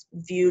was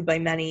viewed by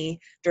many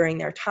during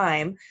their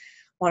time,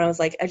 Juana was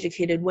like,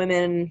 educated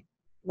women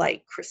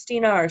like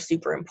Christina are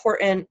super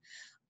important.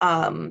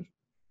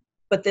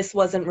 But this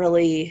wasn't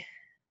really,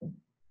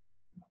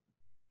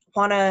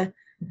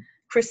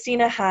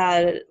 Christina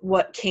had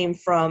what came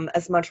from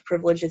as much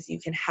privilege as you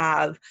can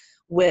have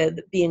with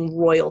being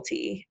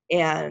royalty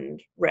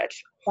and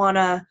rich.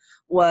 Juana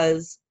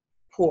was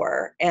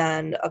poor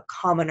and a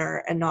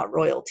commoner and not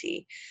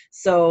royalty.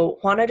 So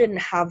Juana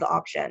didn't have the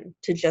option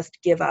to just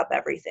give up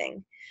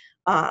everything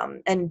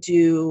and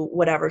do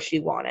whatever she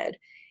wanted.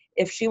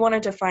 If she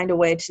wanted to find a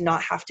way to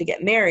not have to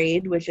get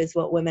married, which is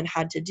what women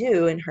had to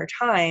do in her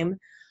time,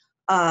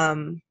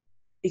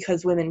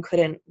 because women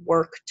couldn't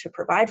work to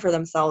provide for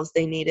themselves,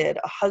 they needed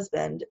a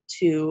husband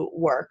to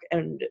work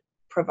and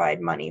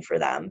provide money for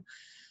them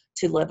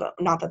to live.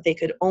 Not that they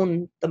could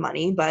own the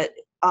money, but,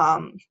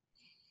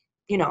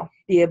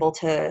 be able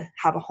to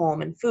have a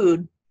home and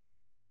food.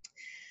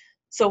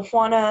 So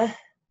Juana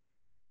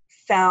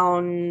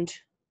found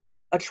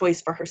a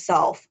choice for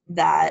herself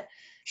that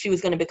she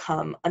was going to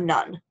become a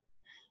nun.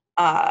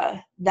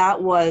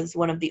 That was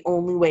one of the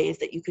only ways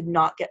that you could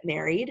not get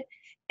married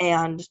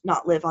and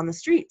not live on the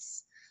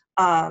streets.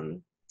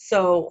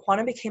 So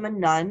Juana became a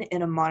nun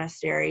in a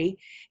monastery,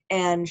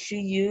 and she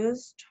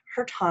used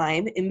her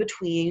time in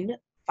between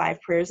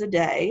 5 prayers a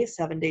day,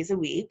 7 days a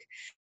week,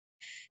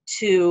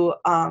 to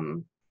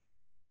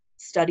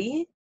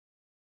study,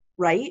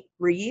 write,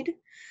 read,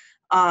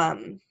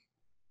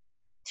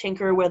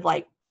 tinker with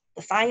like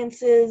the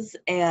sciences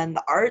and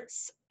the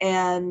arts,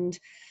 and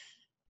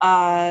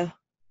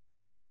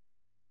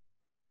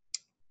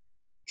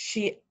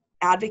she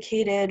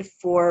advocated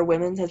for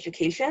women's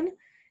education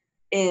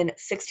in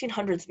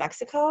 1600s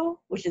Mexico,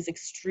 which is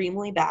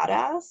extremely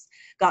badass,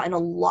 got in a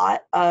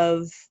lot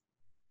of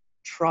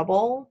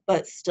trouble,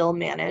 but still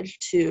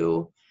managed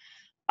to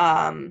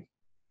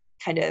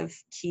kind of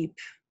keep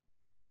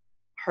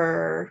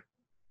her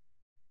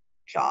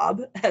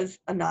job as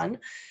a nun.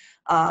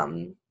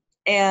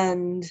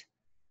 And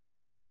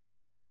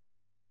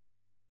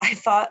I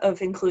thought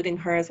of including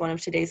her as one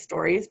of today's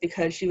stories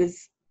because she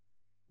was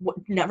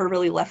never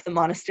really left the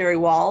monastery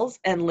walls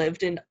and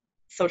lived in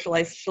social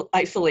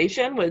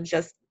isolation with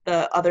just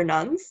the other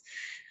nuns.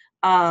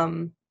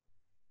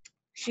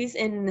 She's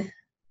in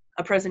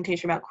a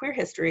presentation about queer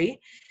history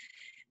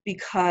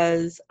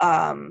because,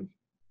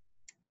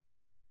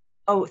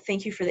 oh,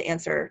 thank you for the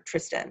answer,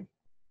 Tristan.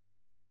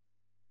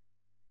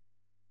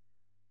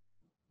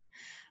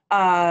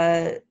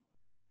 Juana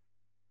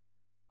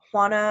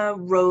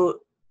wrote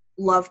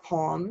love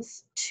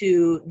poems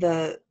to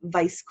the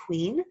vice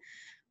queen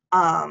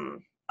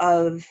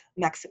of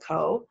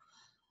Mexico,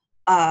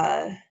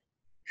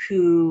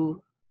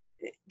 who,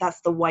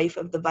 that's the wife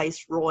of the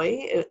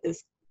viceroy.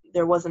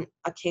 There wasn't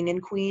a king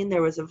and queen,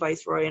 there was a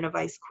viceroy and a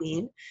vice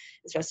queen.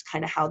 It's just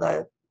kind of how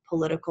the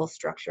political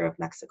structure of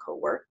Mexico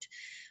worked.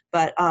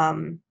 But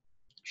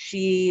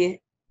she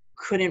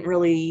couldn't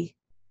really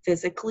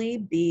physically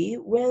be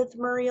with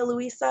Maria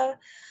Luisa,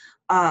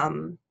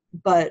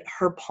 but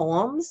her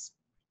poems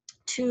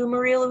to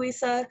Maria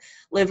Luisa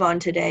live on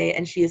today,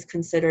 and she is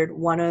considered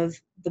one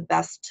of the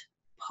best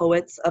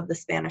poets of the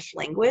Spanish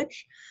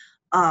language.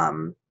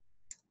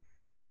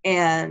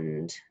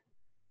 And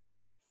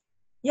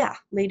yeah,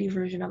 lady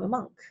version of a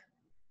monk,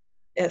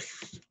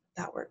 if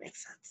that word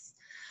makes sense.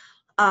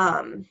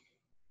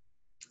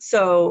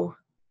 So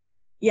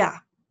yeah,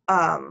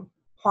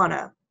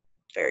 Juana,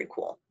 very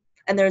cool.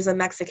 And there's a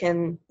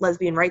Mexican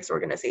lesbian rights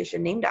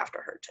organization named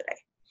after her today.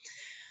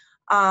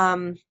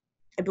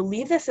 I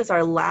believe this is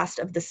our last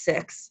of the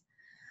 6.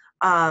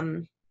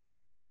 Bayard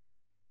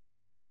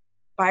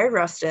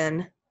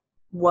Rustin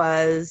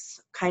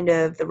was kind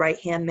of the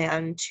right-hand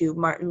man to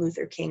Martin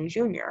Luther King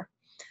Jr.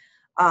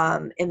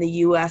 In the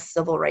U.S.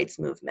 civil rights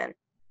movement.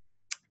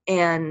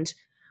 And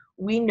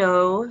we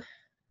know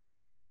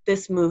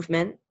this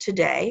movement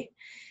today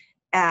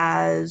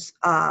as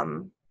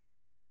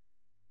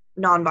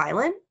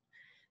nonviolent.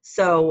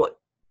 So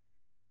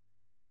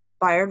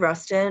Bayard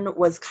Rustin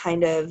was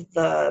kind of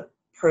the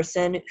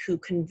person who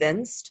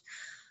convinced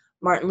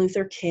Martin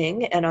Luther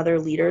King and other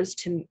leaders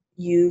to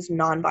use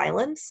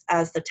nonviolence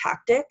as the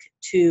tactic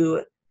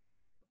to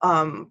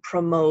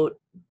promote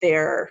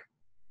their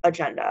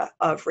agenda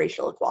of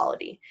racial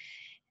equality.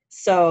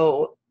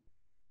 So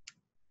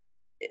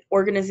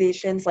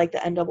organizations like the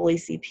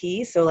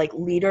NAACP, so like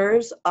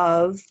leaders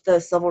of the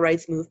civil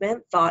rights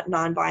movement, thought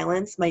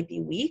nonviolence might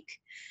be weak.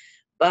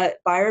 But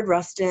Bayard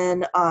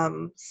Rustin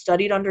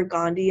studied under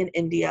Gandhi in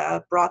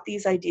India, brought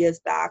these ideas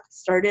back,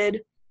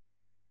 started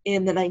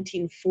in the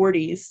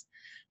 1940s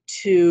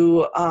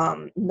to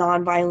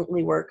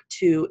nonviolently work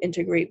to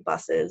integrate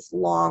buses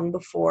long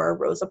before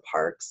Rosa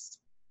Parks.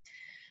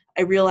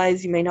 I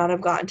realize you may not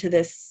have gotten to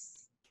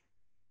this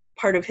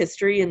part of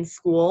history in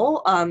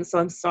school, so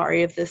I'm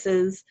sorry if this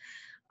is,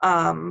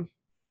 I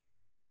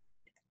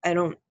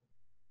don't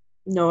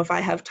know if I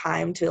have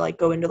time to like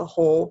go into the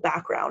whole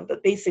background,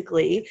 but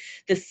basically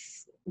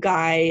this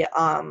guy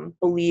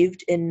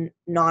believed in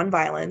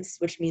nonviolence,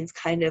 which means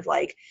kind of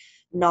like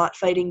not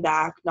fighting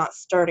back, not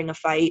starting a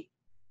fight,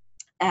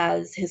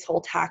 as his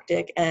whole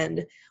tactic.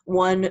 And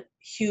one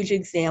huge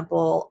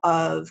example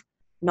of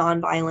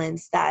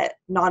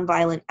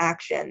nonviolent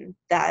action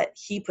that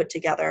he put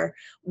together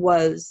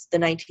was the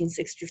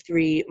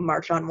 1963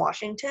 March on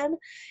Washington.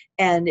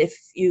 And if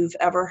you've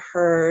ever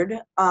heard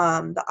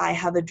the I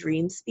Have a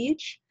Dream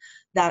speech,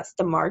 that's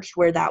the march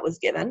where that was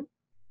given.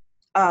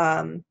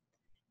 And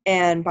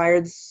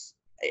Bayard's,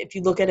 if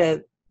you look at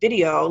a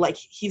video, like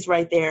he's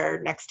right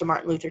there next to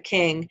Martin Luther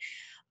King.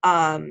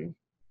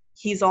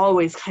 He's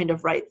always kind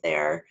of right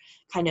there,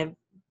 kind of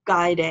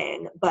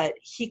guiding, but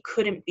he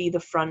couldn't be the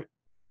front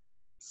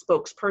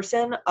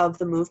spokesperson of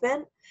the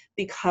movement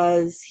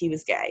because he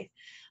was gay.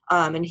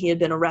 And he had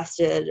been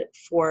arrested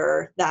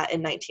for that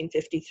in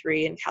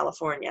 1953 in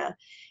California.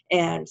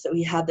 And so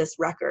he had this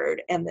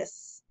record and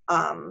this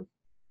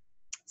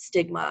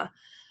stigma.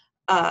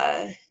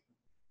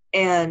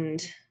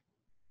 And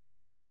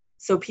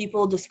so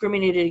people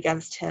discriminated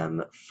against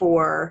him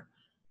for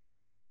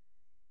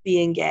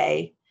being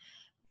gay,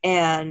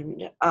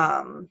 and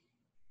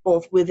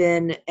both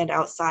within and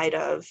outside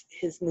of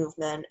his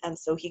movement. And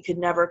so he could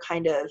never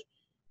kind of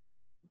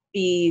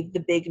be the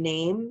big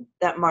name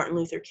that Martin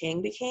Luther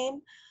King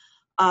became.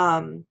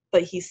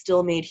 But he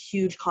still made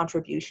huge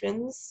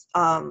contributions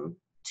to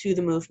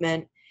the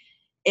movement.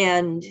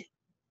 And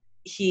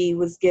he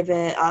was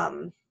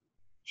given,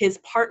 his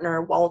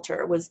partner,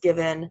 Walter, was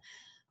given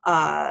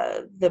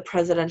the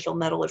Presidential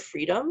Medal of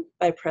Freedom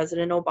by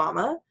President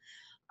Obama,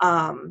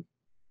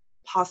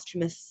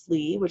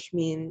 posthumously, which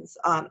means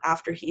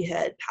after he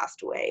had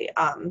passed away.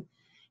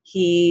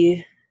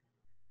 He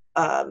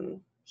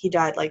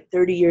died like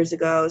 30 years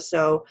ago.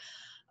 So,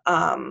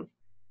 oh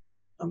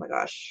my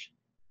gosh,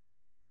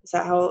 is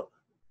that how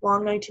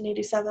long?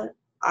 1987?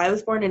 I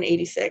was born in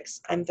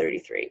 86. I'm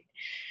 33.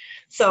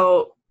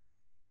 So,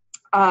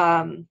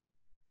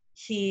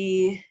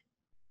 he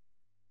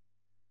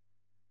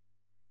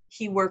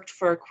worked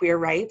for queer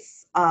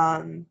rights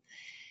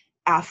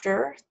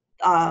after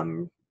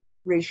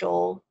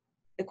racial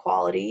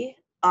equality,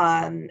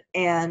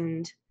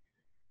 and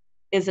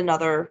is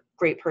another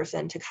great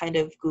person to kind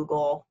of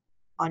Google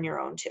on your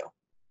own too.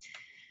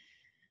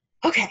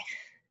 Okay,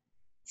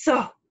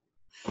 so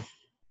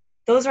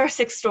those are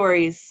 6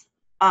 stories.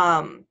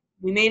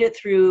 We made it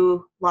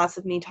through lots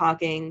of me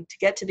talking to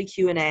get to the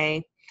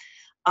Q&A.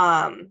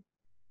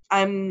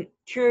 I'm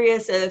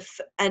curious if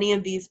any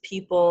of these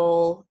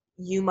people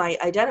you might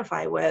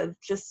identify with.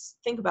 Just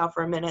think about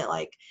for a minute,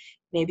 like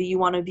maybe you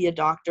want to be a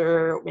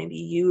doctor, maybe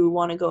you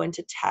want to go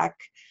into tech,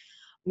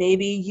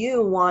 maybe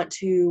you want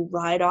to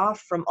ride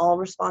off from all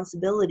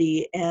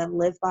responsibility and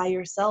live by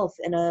yourself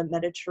in a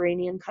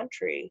Mediterranean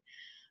country.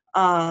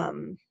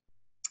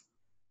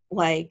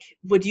 Like,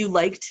 would you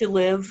like to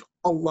live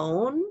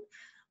alone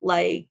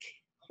like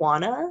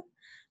Juana?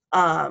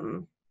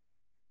 Do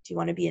you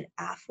want to be an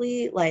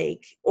athlete?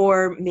 Like,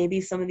 or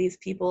maybe some of these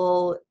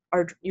people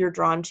you're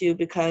drawn to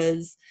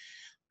because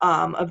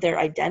of their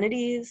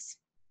identities.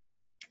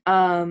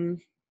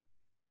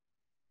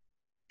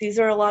 These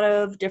are a lot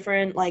of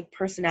different like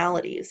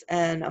personalities,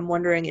 and I'm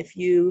wondering if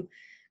you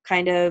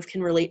kind of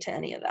can relate to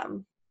any of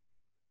them.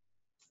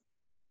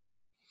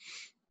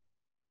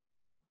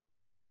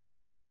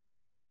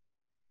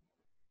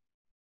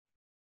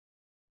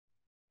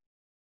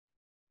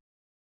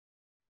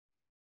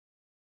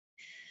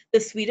 The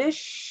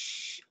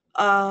Swedish,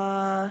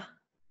 so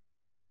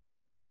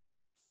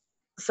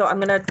I'm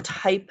gonna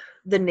type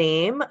the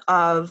name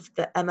of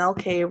the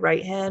MLK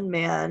right-hand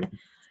man,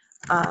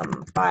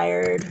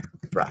 Bayard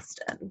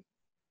Rustin.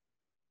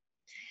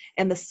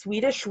 And the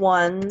Swedish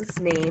one's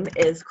name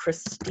is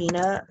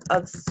Christina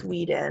of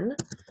Sweden.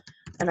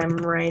 And I'm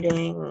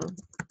writing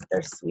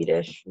their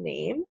Swedish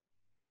name,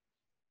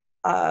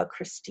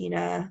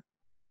 Christina.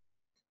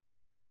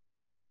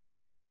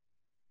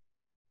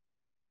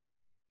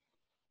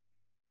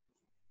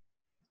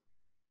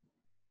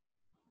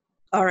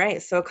 All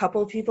right, so a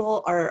couple of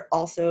people are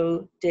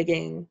also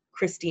digging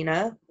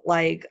Christina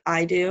like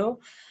I do.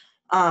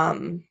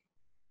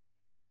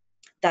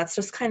 That's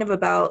just kind of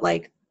about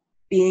like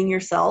being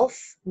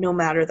yourself no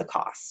matter the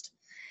cost.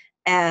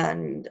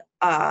 And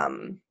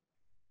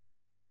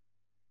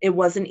it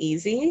wasn't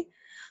easy.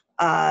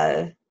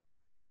 There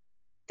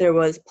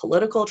was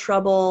political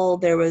trouble.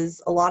 There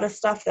was a lot of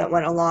stuff that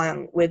went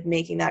along with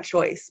making that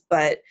choice.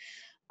 But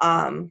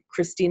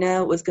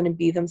Christina was going to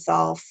be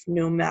themselves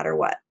no matter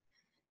what.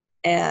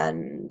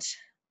 And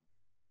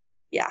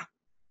yeah.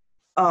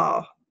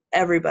 Oh,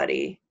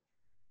 everybody.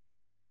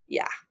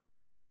 Yeah.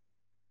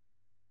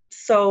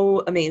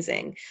 So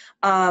amazing.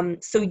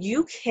 So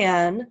you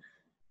can,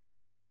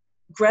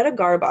 Greta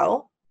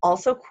Garbo,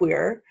 also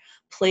queer,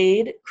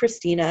 played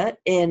Christina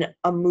in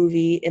a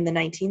movie in the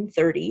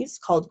 1930s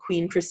called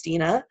Queen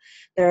Christina.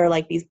 There are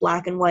like these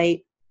black and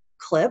white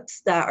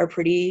clips that are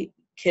pretty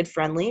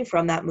kid-friendly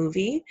from that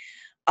movie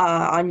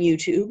on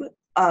YouTube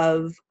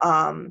of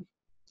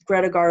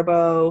Greta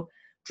Garbo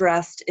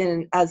dressed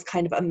in as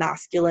kind of a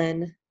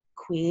masculine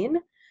queen,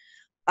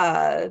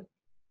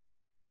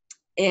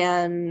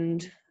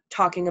 and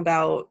talking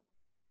about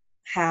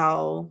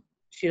how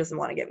she doesn't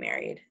want to get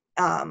married.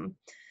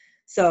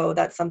 So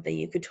that's something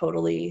you could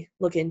totally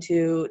look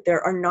into.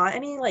 There are not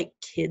any like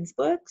kids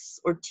books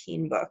or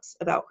teen books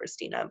about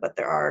Christina, but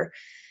there are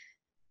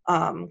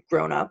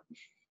grown-up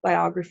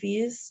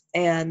biographies,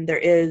 and there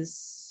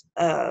is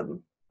a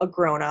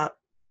grown-up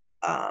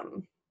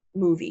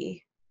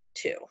movie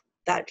too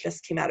that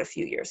just came out a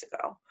few years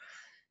ago,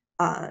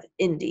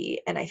 indie,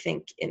 and I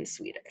think in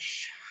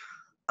Swedish.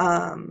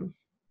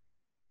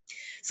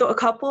 So a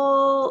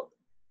couple,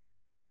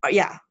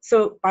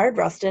 so Bayard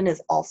Rustin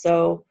is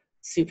also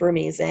super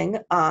amazing.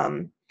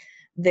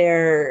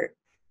 There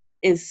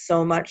is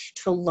so much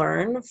to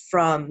learn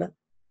from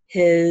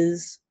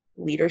his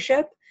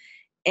leadership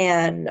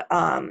and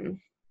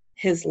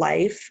his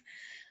life.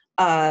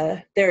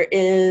 There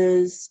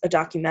is a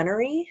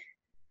documentary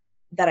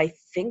that I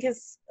think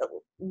is,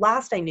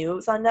 last I knew it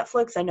was on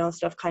Netflix. I know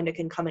stuff kind of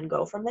can come and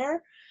go from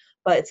there,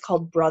 but it's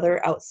called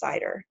Brother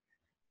Outsider,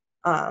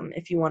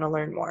 if you want to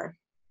learn more.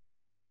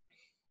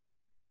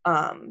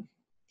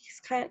 He's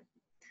kind of,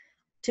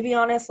 to be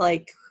honest,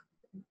 like,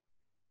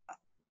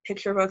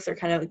 picture books are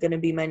kind of going to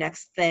be my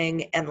next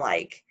thing, and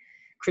like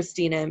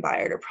Christina and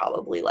Bayard are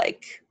probably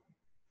like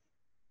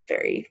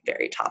very,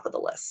 very top of the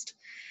list.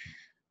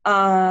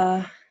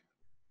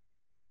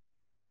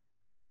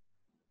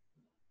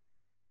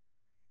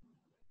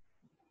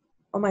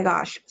 Oh my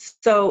gosh.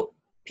 So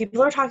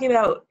people are talking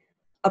about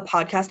a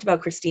podcast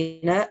about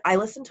Christina. I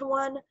listened to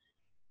one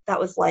that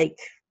was like,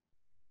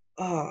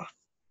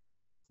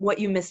 What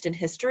You Missed in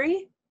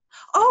History.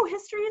 Oh,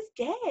 History is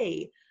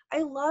Gay.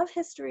 I love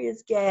History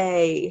is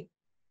Gay.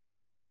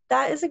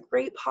 That is a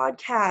great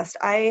podcast.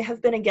 I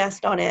have been a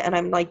guest on it, and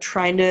I'm like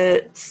trying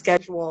to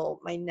schedule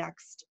my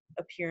next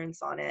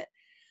appearance on it.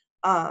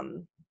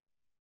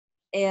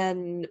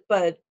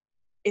 But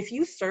if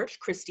you search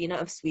Christina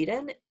of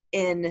Sweden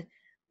in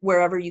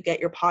wherever you get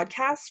your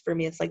podcasts, for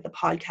me it's like the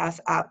podcast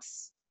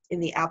apps in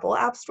the Apple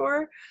App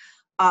Store,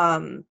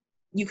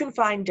 you can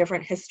find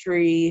different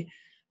history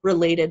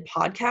related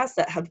podcasts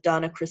that have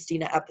done a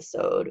Christina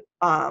episode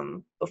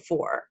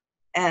before,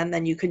 and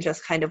then you can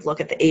just kind of look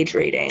at the age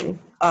rating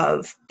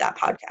of that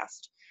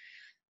podcast.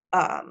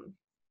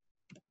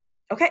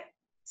 Okay,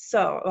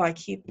 so I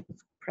keep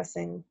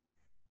pressing.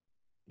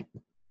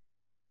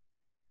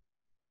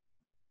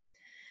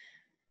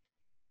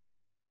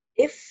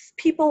 If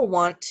people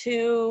want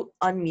to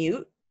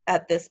unmute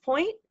at this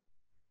point,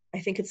 I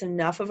think it's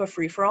enough of a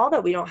free-for-all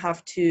that we don't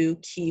have to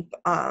keep,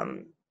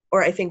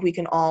 or I think we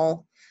can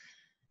all,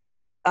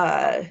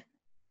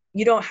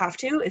 you don't have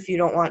to if you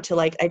don't want to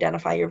like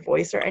identify your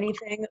voice or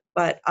anything,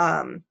 but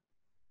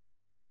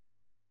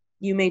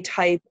you may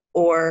type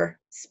or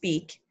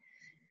speak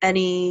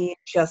any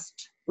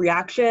just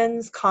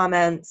reactions,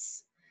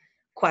 comments,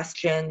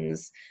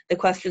 questions. The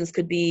questions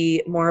could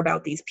be more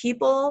about these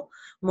people,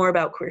 more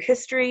about queer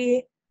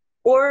history,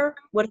 or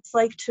what it's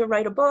like to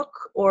write a book,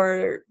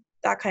 or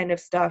that kind of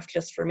stuff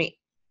just for me.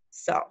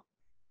 So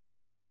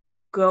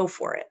go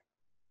for it.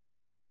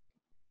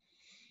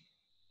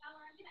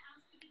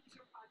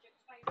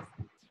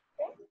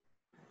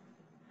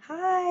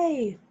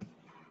 Hi,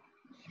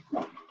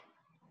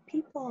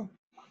 people.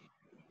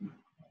 You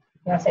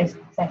want to say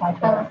hi to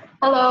her?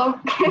 Hello.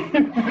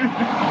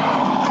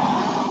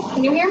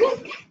 Can you hear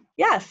me?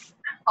 Yes.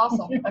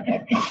 Awesome.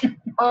 Okay.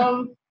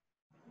 I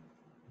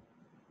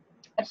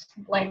just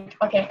blanked.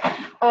 Okay.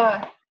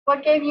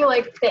 What gave you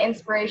like the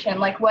inspiration?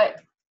 Like,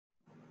 what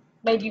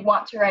made you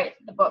want to write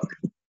the books?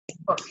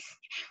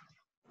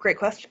 Great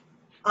question.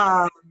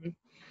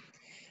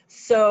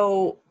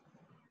 So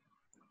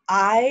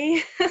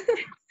I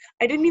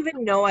I didn't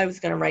even know I was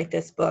going to write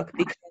this book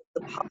because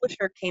the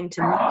publisher came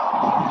to me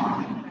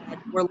and said,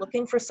 "We're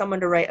looking for someone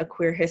to write a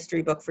queer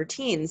history book for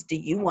teens. Do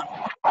you want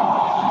to?"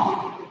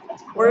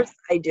 Of course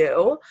I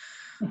do.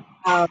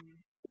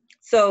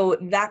 So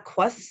that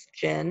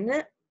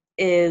question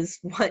is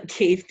what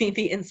gave me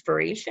the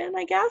inspiration,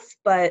 I guess.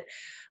 But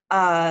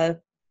the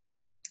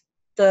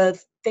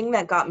thing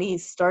that got me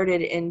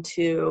started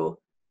into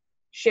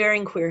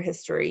sharing queer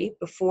history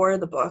before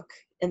the book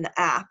in the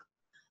app,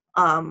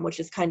 which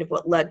is kind of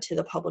what led to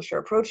the publisher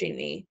approaching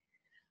me,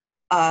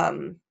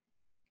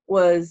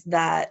 was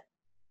that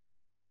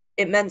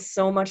it meant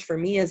so much for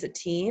me as a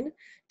teen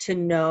to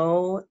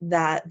know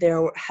that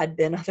there had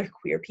been other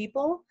queer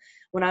people.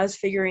 When I was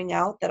figuring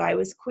out that I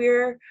was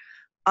queer,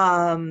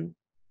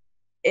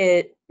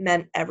 it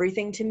meant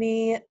everything to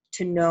me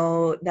to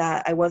know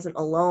that I wasn't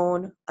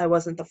alone. I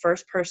wasn't the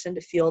first person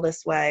to feel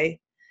this way.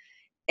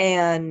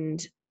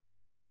 And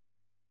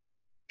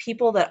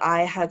people that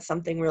I had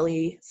something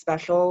really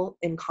special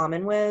in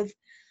common with,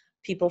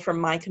 people from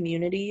my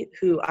community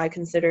who I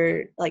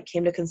consider, like,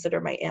 came to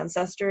consider my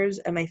ancestors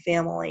and my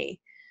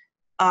family,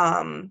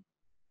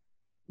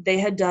 they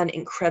had done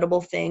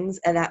incredible things,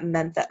 and that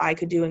meant that I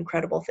could do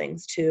incredible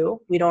things too.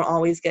 We don't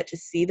always get to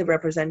see the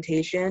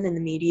representation in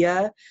the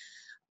media,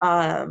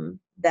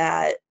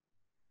 that,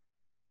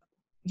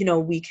 you know,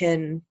 we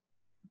can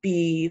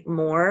be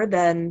more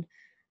than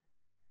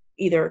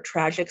either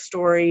tragic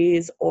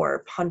stories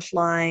or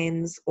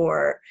punchlines,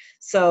 or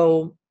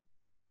so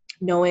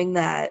knowing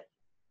that,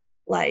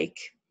 like,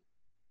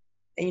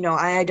 you know,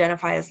 I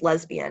identify as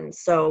lesbian.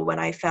 So when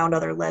I found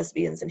other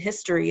lesbians in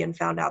history and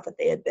found out that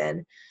they had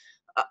been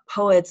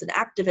poets and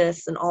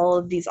activists and all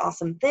of these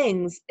awesome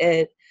things,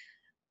 it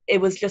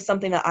was just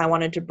something that I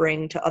wanted to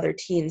bring to other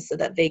teens so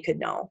that they could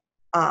know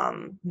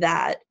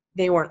that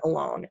they weren't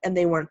alone and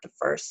they weren't the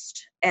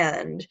first,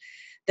 and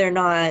they're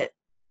not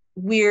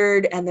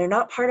weird, and they're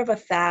not part of a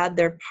fad.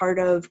 They're part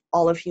of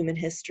all of human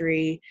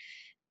history.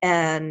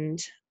 And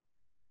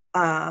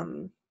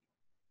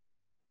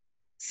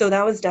so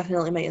that was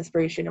definitely my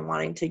inspiration in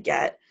wanting to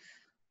get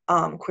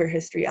queer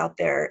history out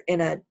there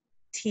in a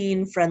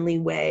teen-friendly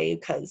way,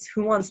 because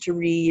who wants to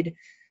read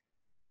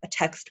a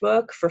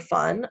textbook for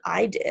fun?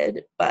 I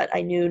did, but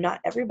I knew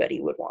not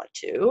everybody would want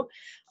to.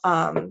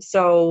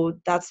 So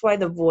that's why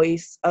the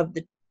voice of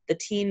the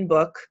teen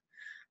book,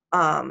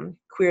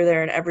 Queer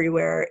There and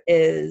Everywhere,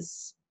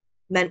 is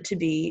meant to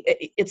be,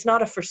 it's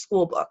not a for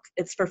school book,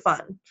 it's for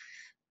fun.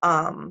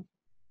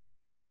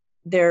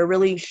 They're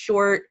really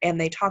short, and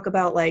they talk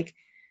about, like,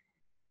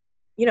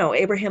 you know,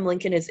 Abraham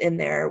Lincoln is in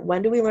there.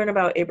 When do we learn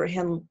about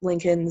Abraham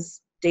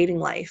Lincoln's dating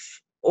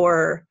life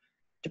or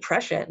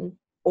depression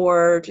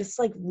or just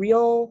like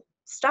real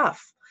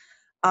stuff?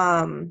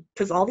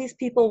 Because all these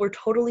people were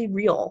totally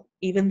real,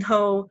 even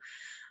though,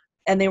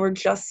 and they were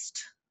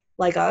just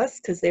like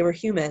us because they were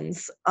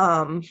humans.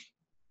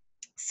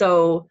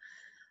 So,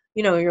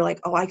 you know, you're like,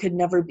 oh, I could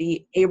never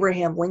be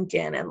Abraham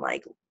Lincoln and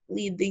like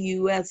lead the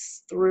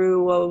US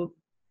through a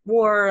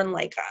war, and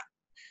like,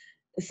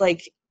 it's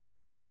like,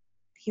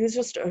 he was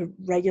just a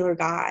regular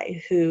guy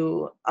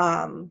who,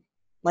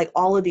 like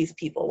all of these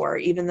people were,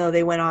 even though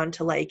they went on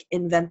to like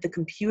invent the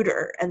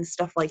computer and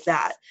stuff like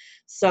that.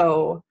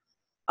 So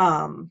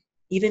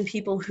even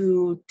people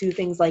who do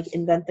things like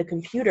invent the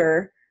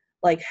computer,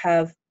 like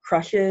have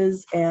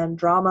crushes and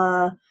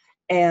drama,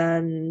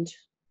 and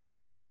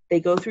they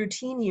go through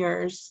teen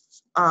years.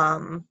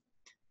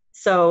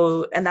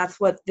 So, and that's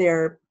what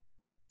their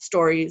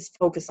stories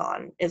focus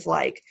on, is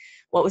like,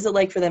 what was it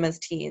like for them as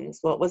teens?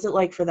 What was it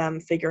like for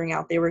them figuring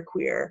out they were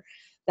queer?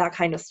 That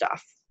kind of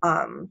stuff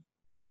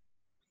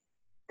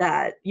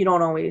that you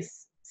don't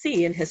always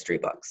see in history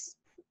books.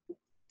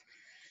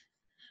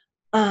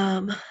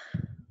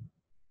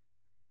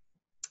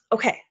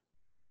 Okay.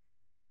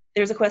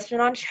 There's a question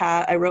on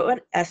chat. I wrote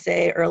an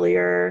essay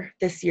earlier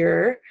this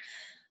year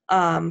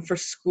for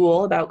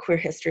school about queer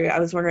history. I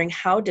was wondering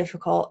how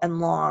difficult and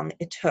long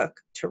it took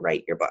to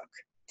write your book.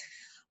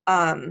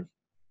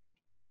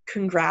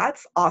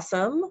 Congrats,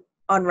 awesome,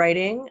 on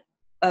writing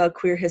a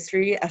queer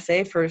history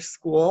essay for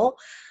school.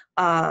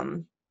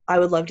 I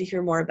would love to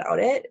hear more about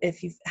it.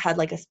 If you've had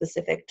like a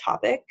specific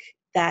topic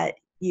that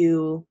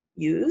you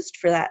used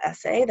for that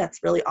essay,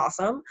 that's really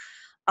awesome.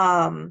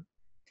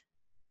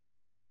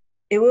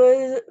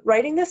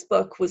 Writing this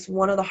book was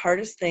one of the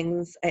hardest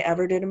things I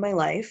ever did in my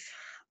life.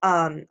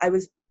 I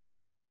was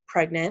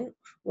pregnant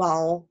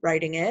while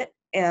writing it,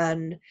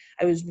 and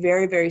I was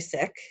very, very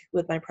sick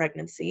with my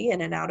pregnancy,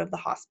 in and out of the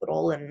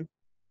hospital, and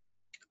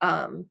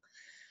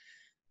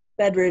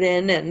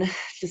bedridden, and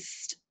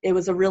just, it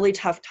was a really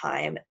tough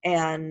time.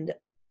 And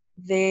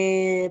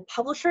the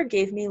publisher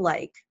gave me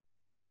like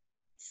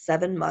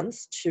 7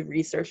 months to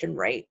research and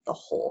write the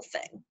whole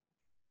thing,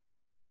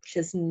 which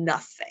is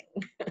nothing.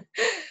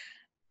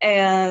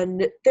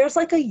 And there's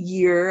like a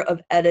year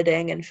of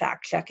editing and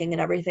fact checking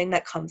and everything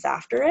that comes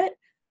after it,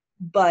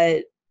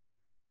 but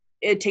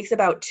it takes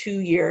about 2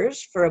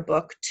 years for a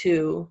book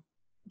to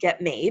get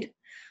made.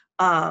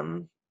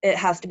 It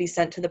has to be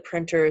sent to the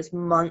printers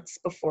months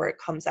before it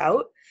comes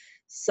out.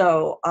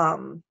 So,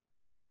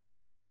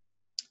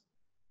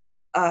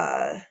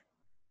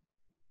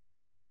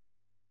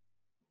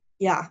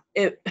 yeah,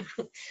 it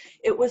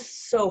was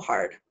so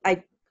hard.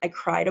 I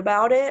cried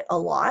about it a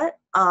lot.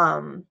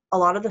 A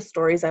lot of the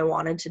stories I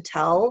wanted to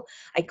tell,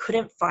 I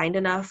couldn't find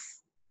enough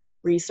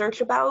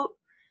research about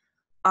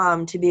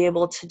to be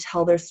able to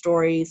tell their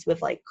stories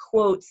with like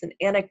quotes and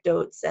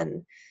anecdotes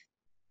and,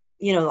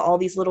 you know, all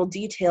these little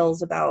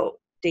details about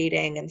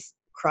dating and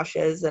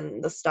crushes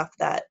and the stuff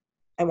that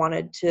I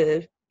wanted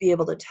to be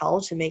able to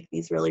tell to make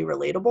these really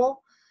relatable.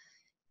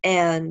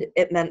 And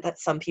it meant that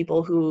some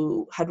people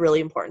who had really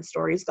important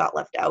stories got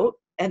left out.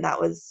 And that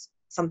was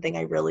something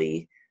I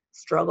really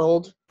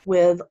struggled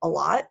with a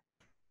lot.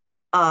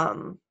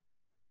 And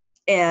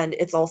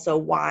it's also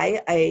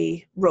why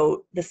I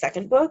wrote the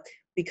second book,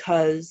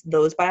 because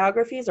those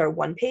biographies are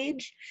 1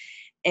 page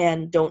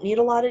and don't need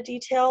a lot of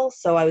detail.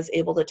 So I was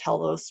able to tell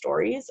those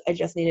stories. I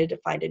just needed to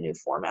find a new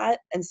format.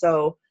 And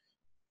so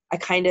I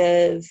kind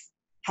of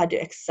had to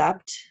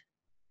accept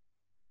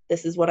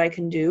this is what I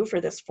can do for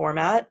this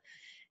format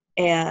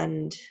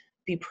and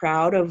be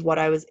proud of what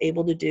I was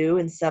able to do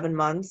in 7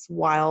 months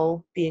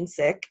while being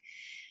sick.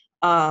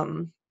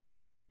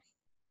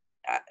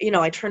 You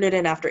know, I turned it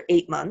in after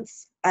 8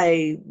 months.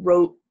 I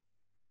wrote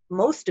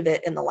most of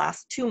it in the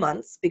last 2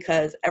 months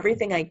because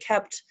everything I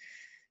kept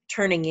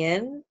turning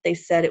in, they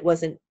said it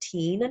wasn't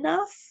teen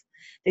enough.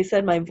 They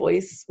said my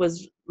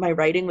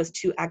writing was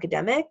too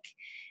academic,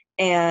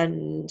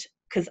 and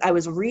because I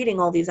was reading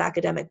all these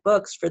academic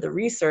books for the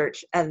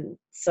research. And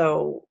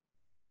so,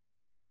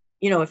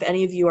 if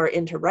any of you are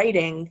into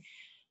writing,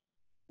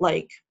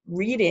 like,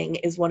 reading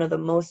is one of the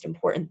most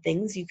important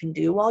things you can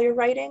do while you're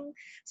writing.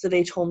 So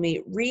they told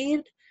me,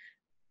 read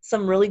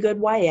some really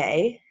good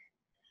YA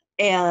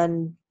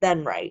and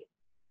then write.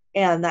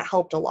 And that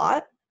helped a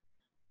lot.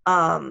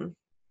 And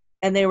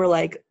they were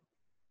like,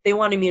 they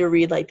wanted me to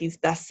read like these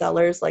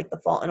bestsellers, like The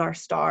Fault in Our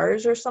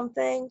Stars or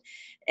something.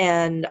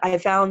 And I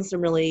found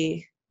some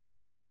really,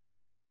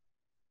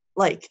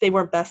 like, they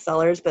weren't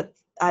bestsellers, but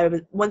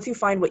once you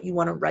find what you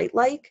want to write,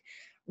 like,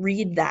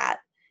 read that.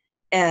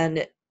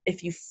 And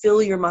if you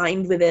fill your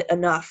mind with it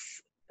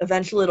enough,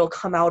 eventually it'll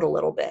come out a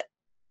little bit.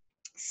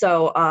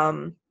 So,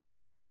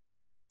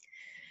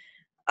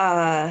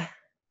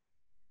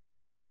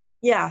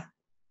 yeah,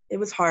 it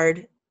was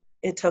hard.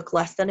 It took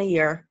less than a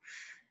year,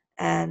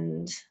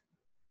 and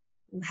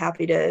I'm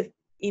happy to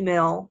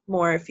email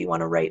more if you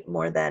want to write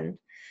more than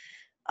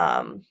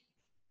an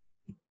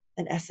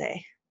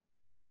essay.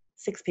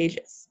 6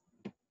 pages.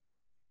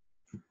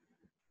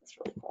 It's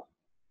really cool.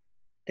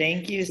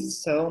 Thank you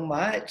so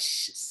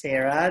much,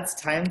 Sarah. It's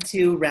time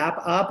to wrap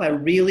up. I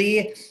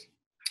really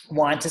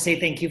want to say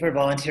thank you for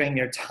volunteering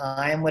your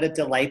time. What a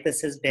delight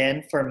this has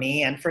been for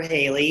me and for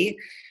Haley.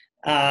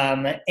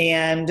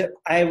 And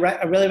I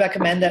really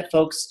recommend that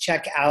folks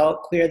check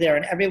out Queer There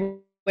and Everywhere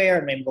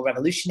and Rainbow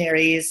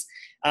Revolutionaries.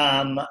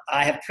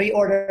 I have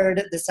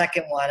pre-ordered the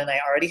second one, and I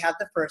already have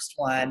the first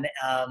one.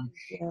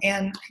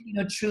 And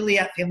truly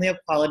at Family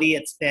Equality,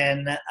 it's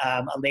been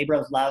a labor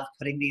of love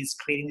creating these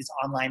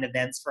online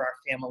events for our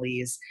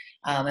families.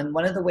 And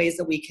one of the ways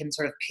that we can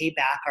sort of pay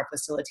back our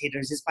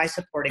facilitators is by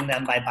supporting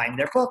them, by buying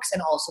their books,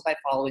 and also by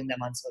following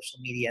them on social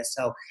media.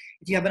 So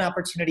if you have an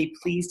opportunity,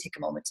 please take a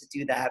moment to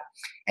do that.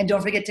 And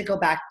don't forget to go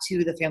back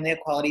to the Family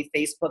Equality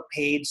Facebook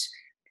page.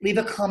 Leave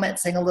a comment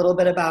saying a little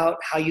bit about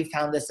how you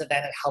found this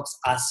event. It helps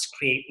us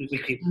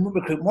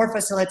recruit more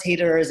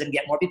facilitators and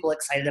get more people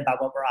excited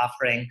about what we're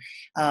offering.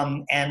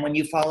 And when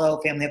you follow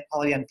Family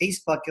Equality on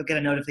Facebook, you'll get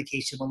a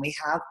notification when we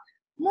have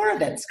more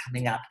events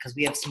coming up, because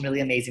we have some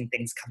really amazing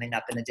things coming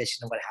up in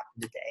addition to what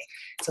happened today.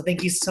 So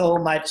thank you so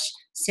much,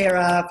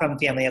 Sarah from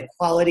Family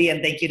Equality,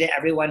 and thank you to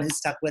everyone who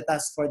stuck with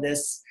us for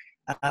this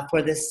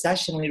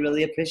session. We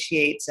really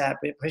appreciate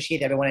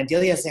everyone. And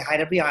Delia, say hi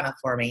to Brianna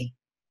for me.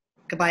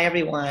 Goodbye,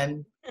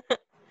 everyone.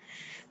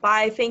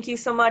 Bye. Thank you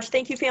so much.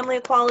 Thank you, Family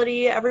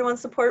Equality. Everyone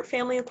support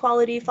Family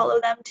Equality. Follow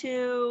them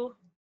too.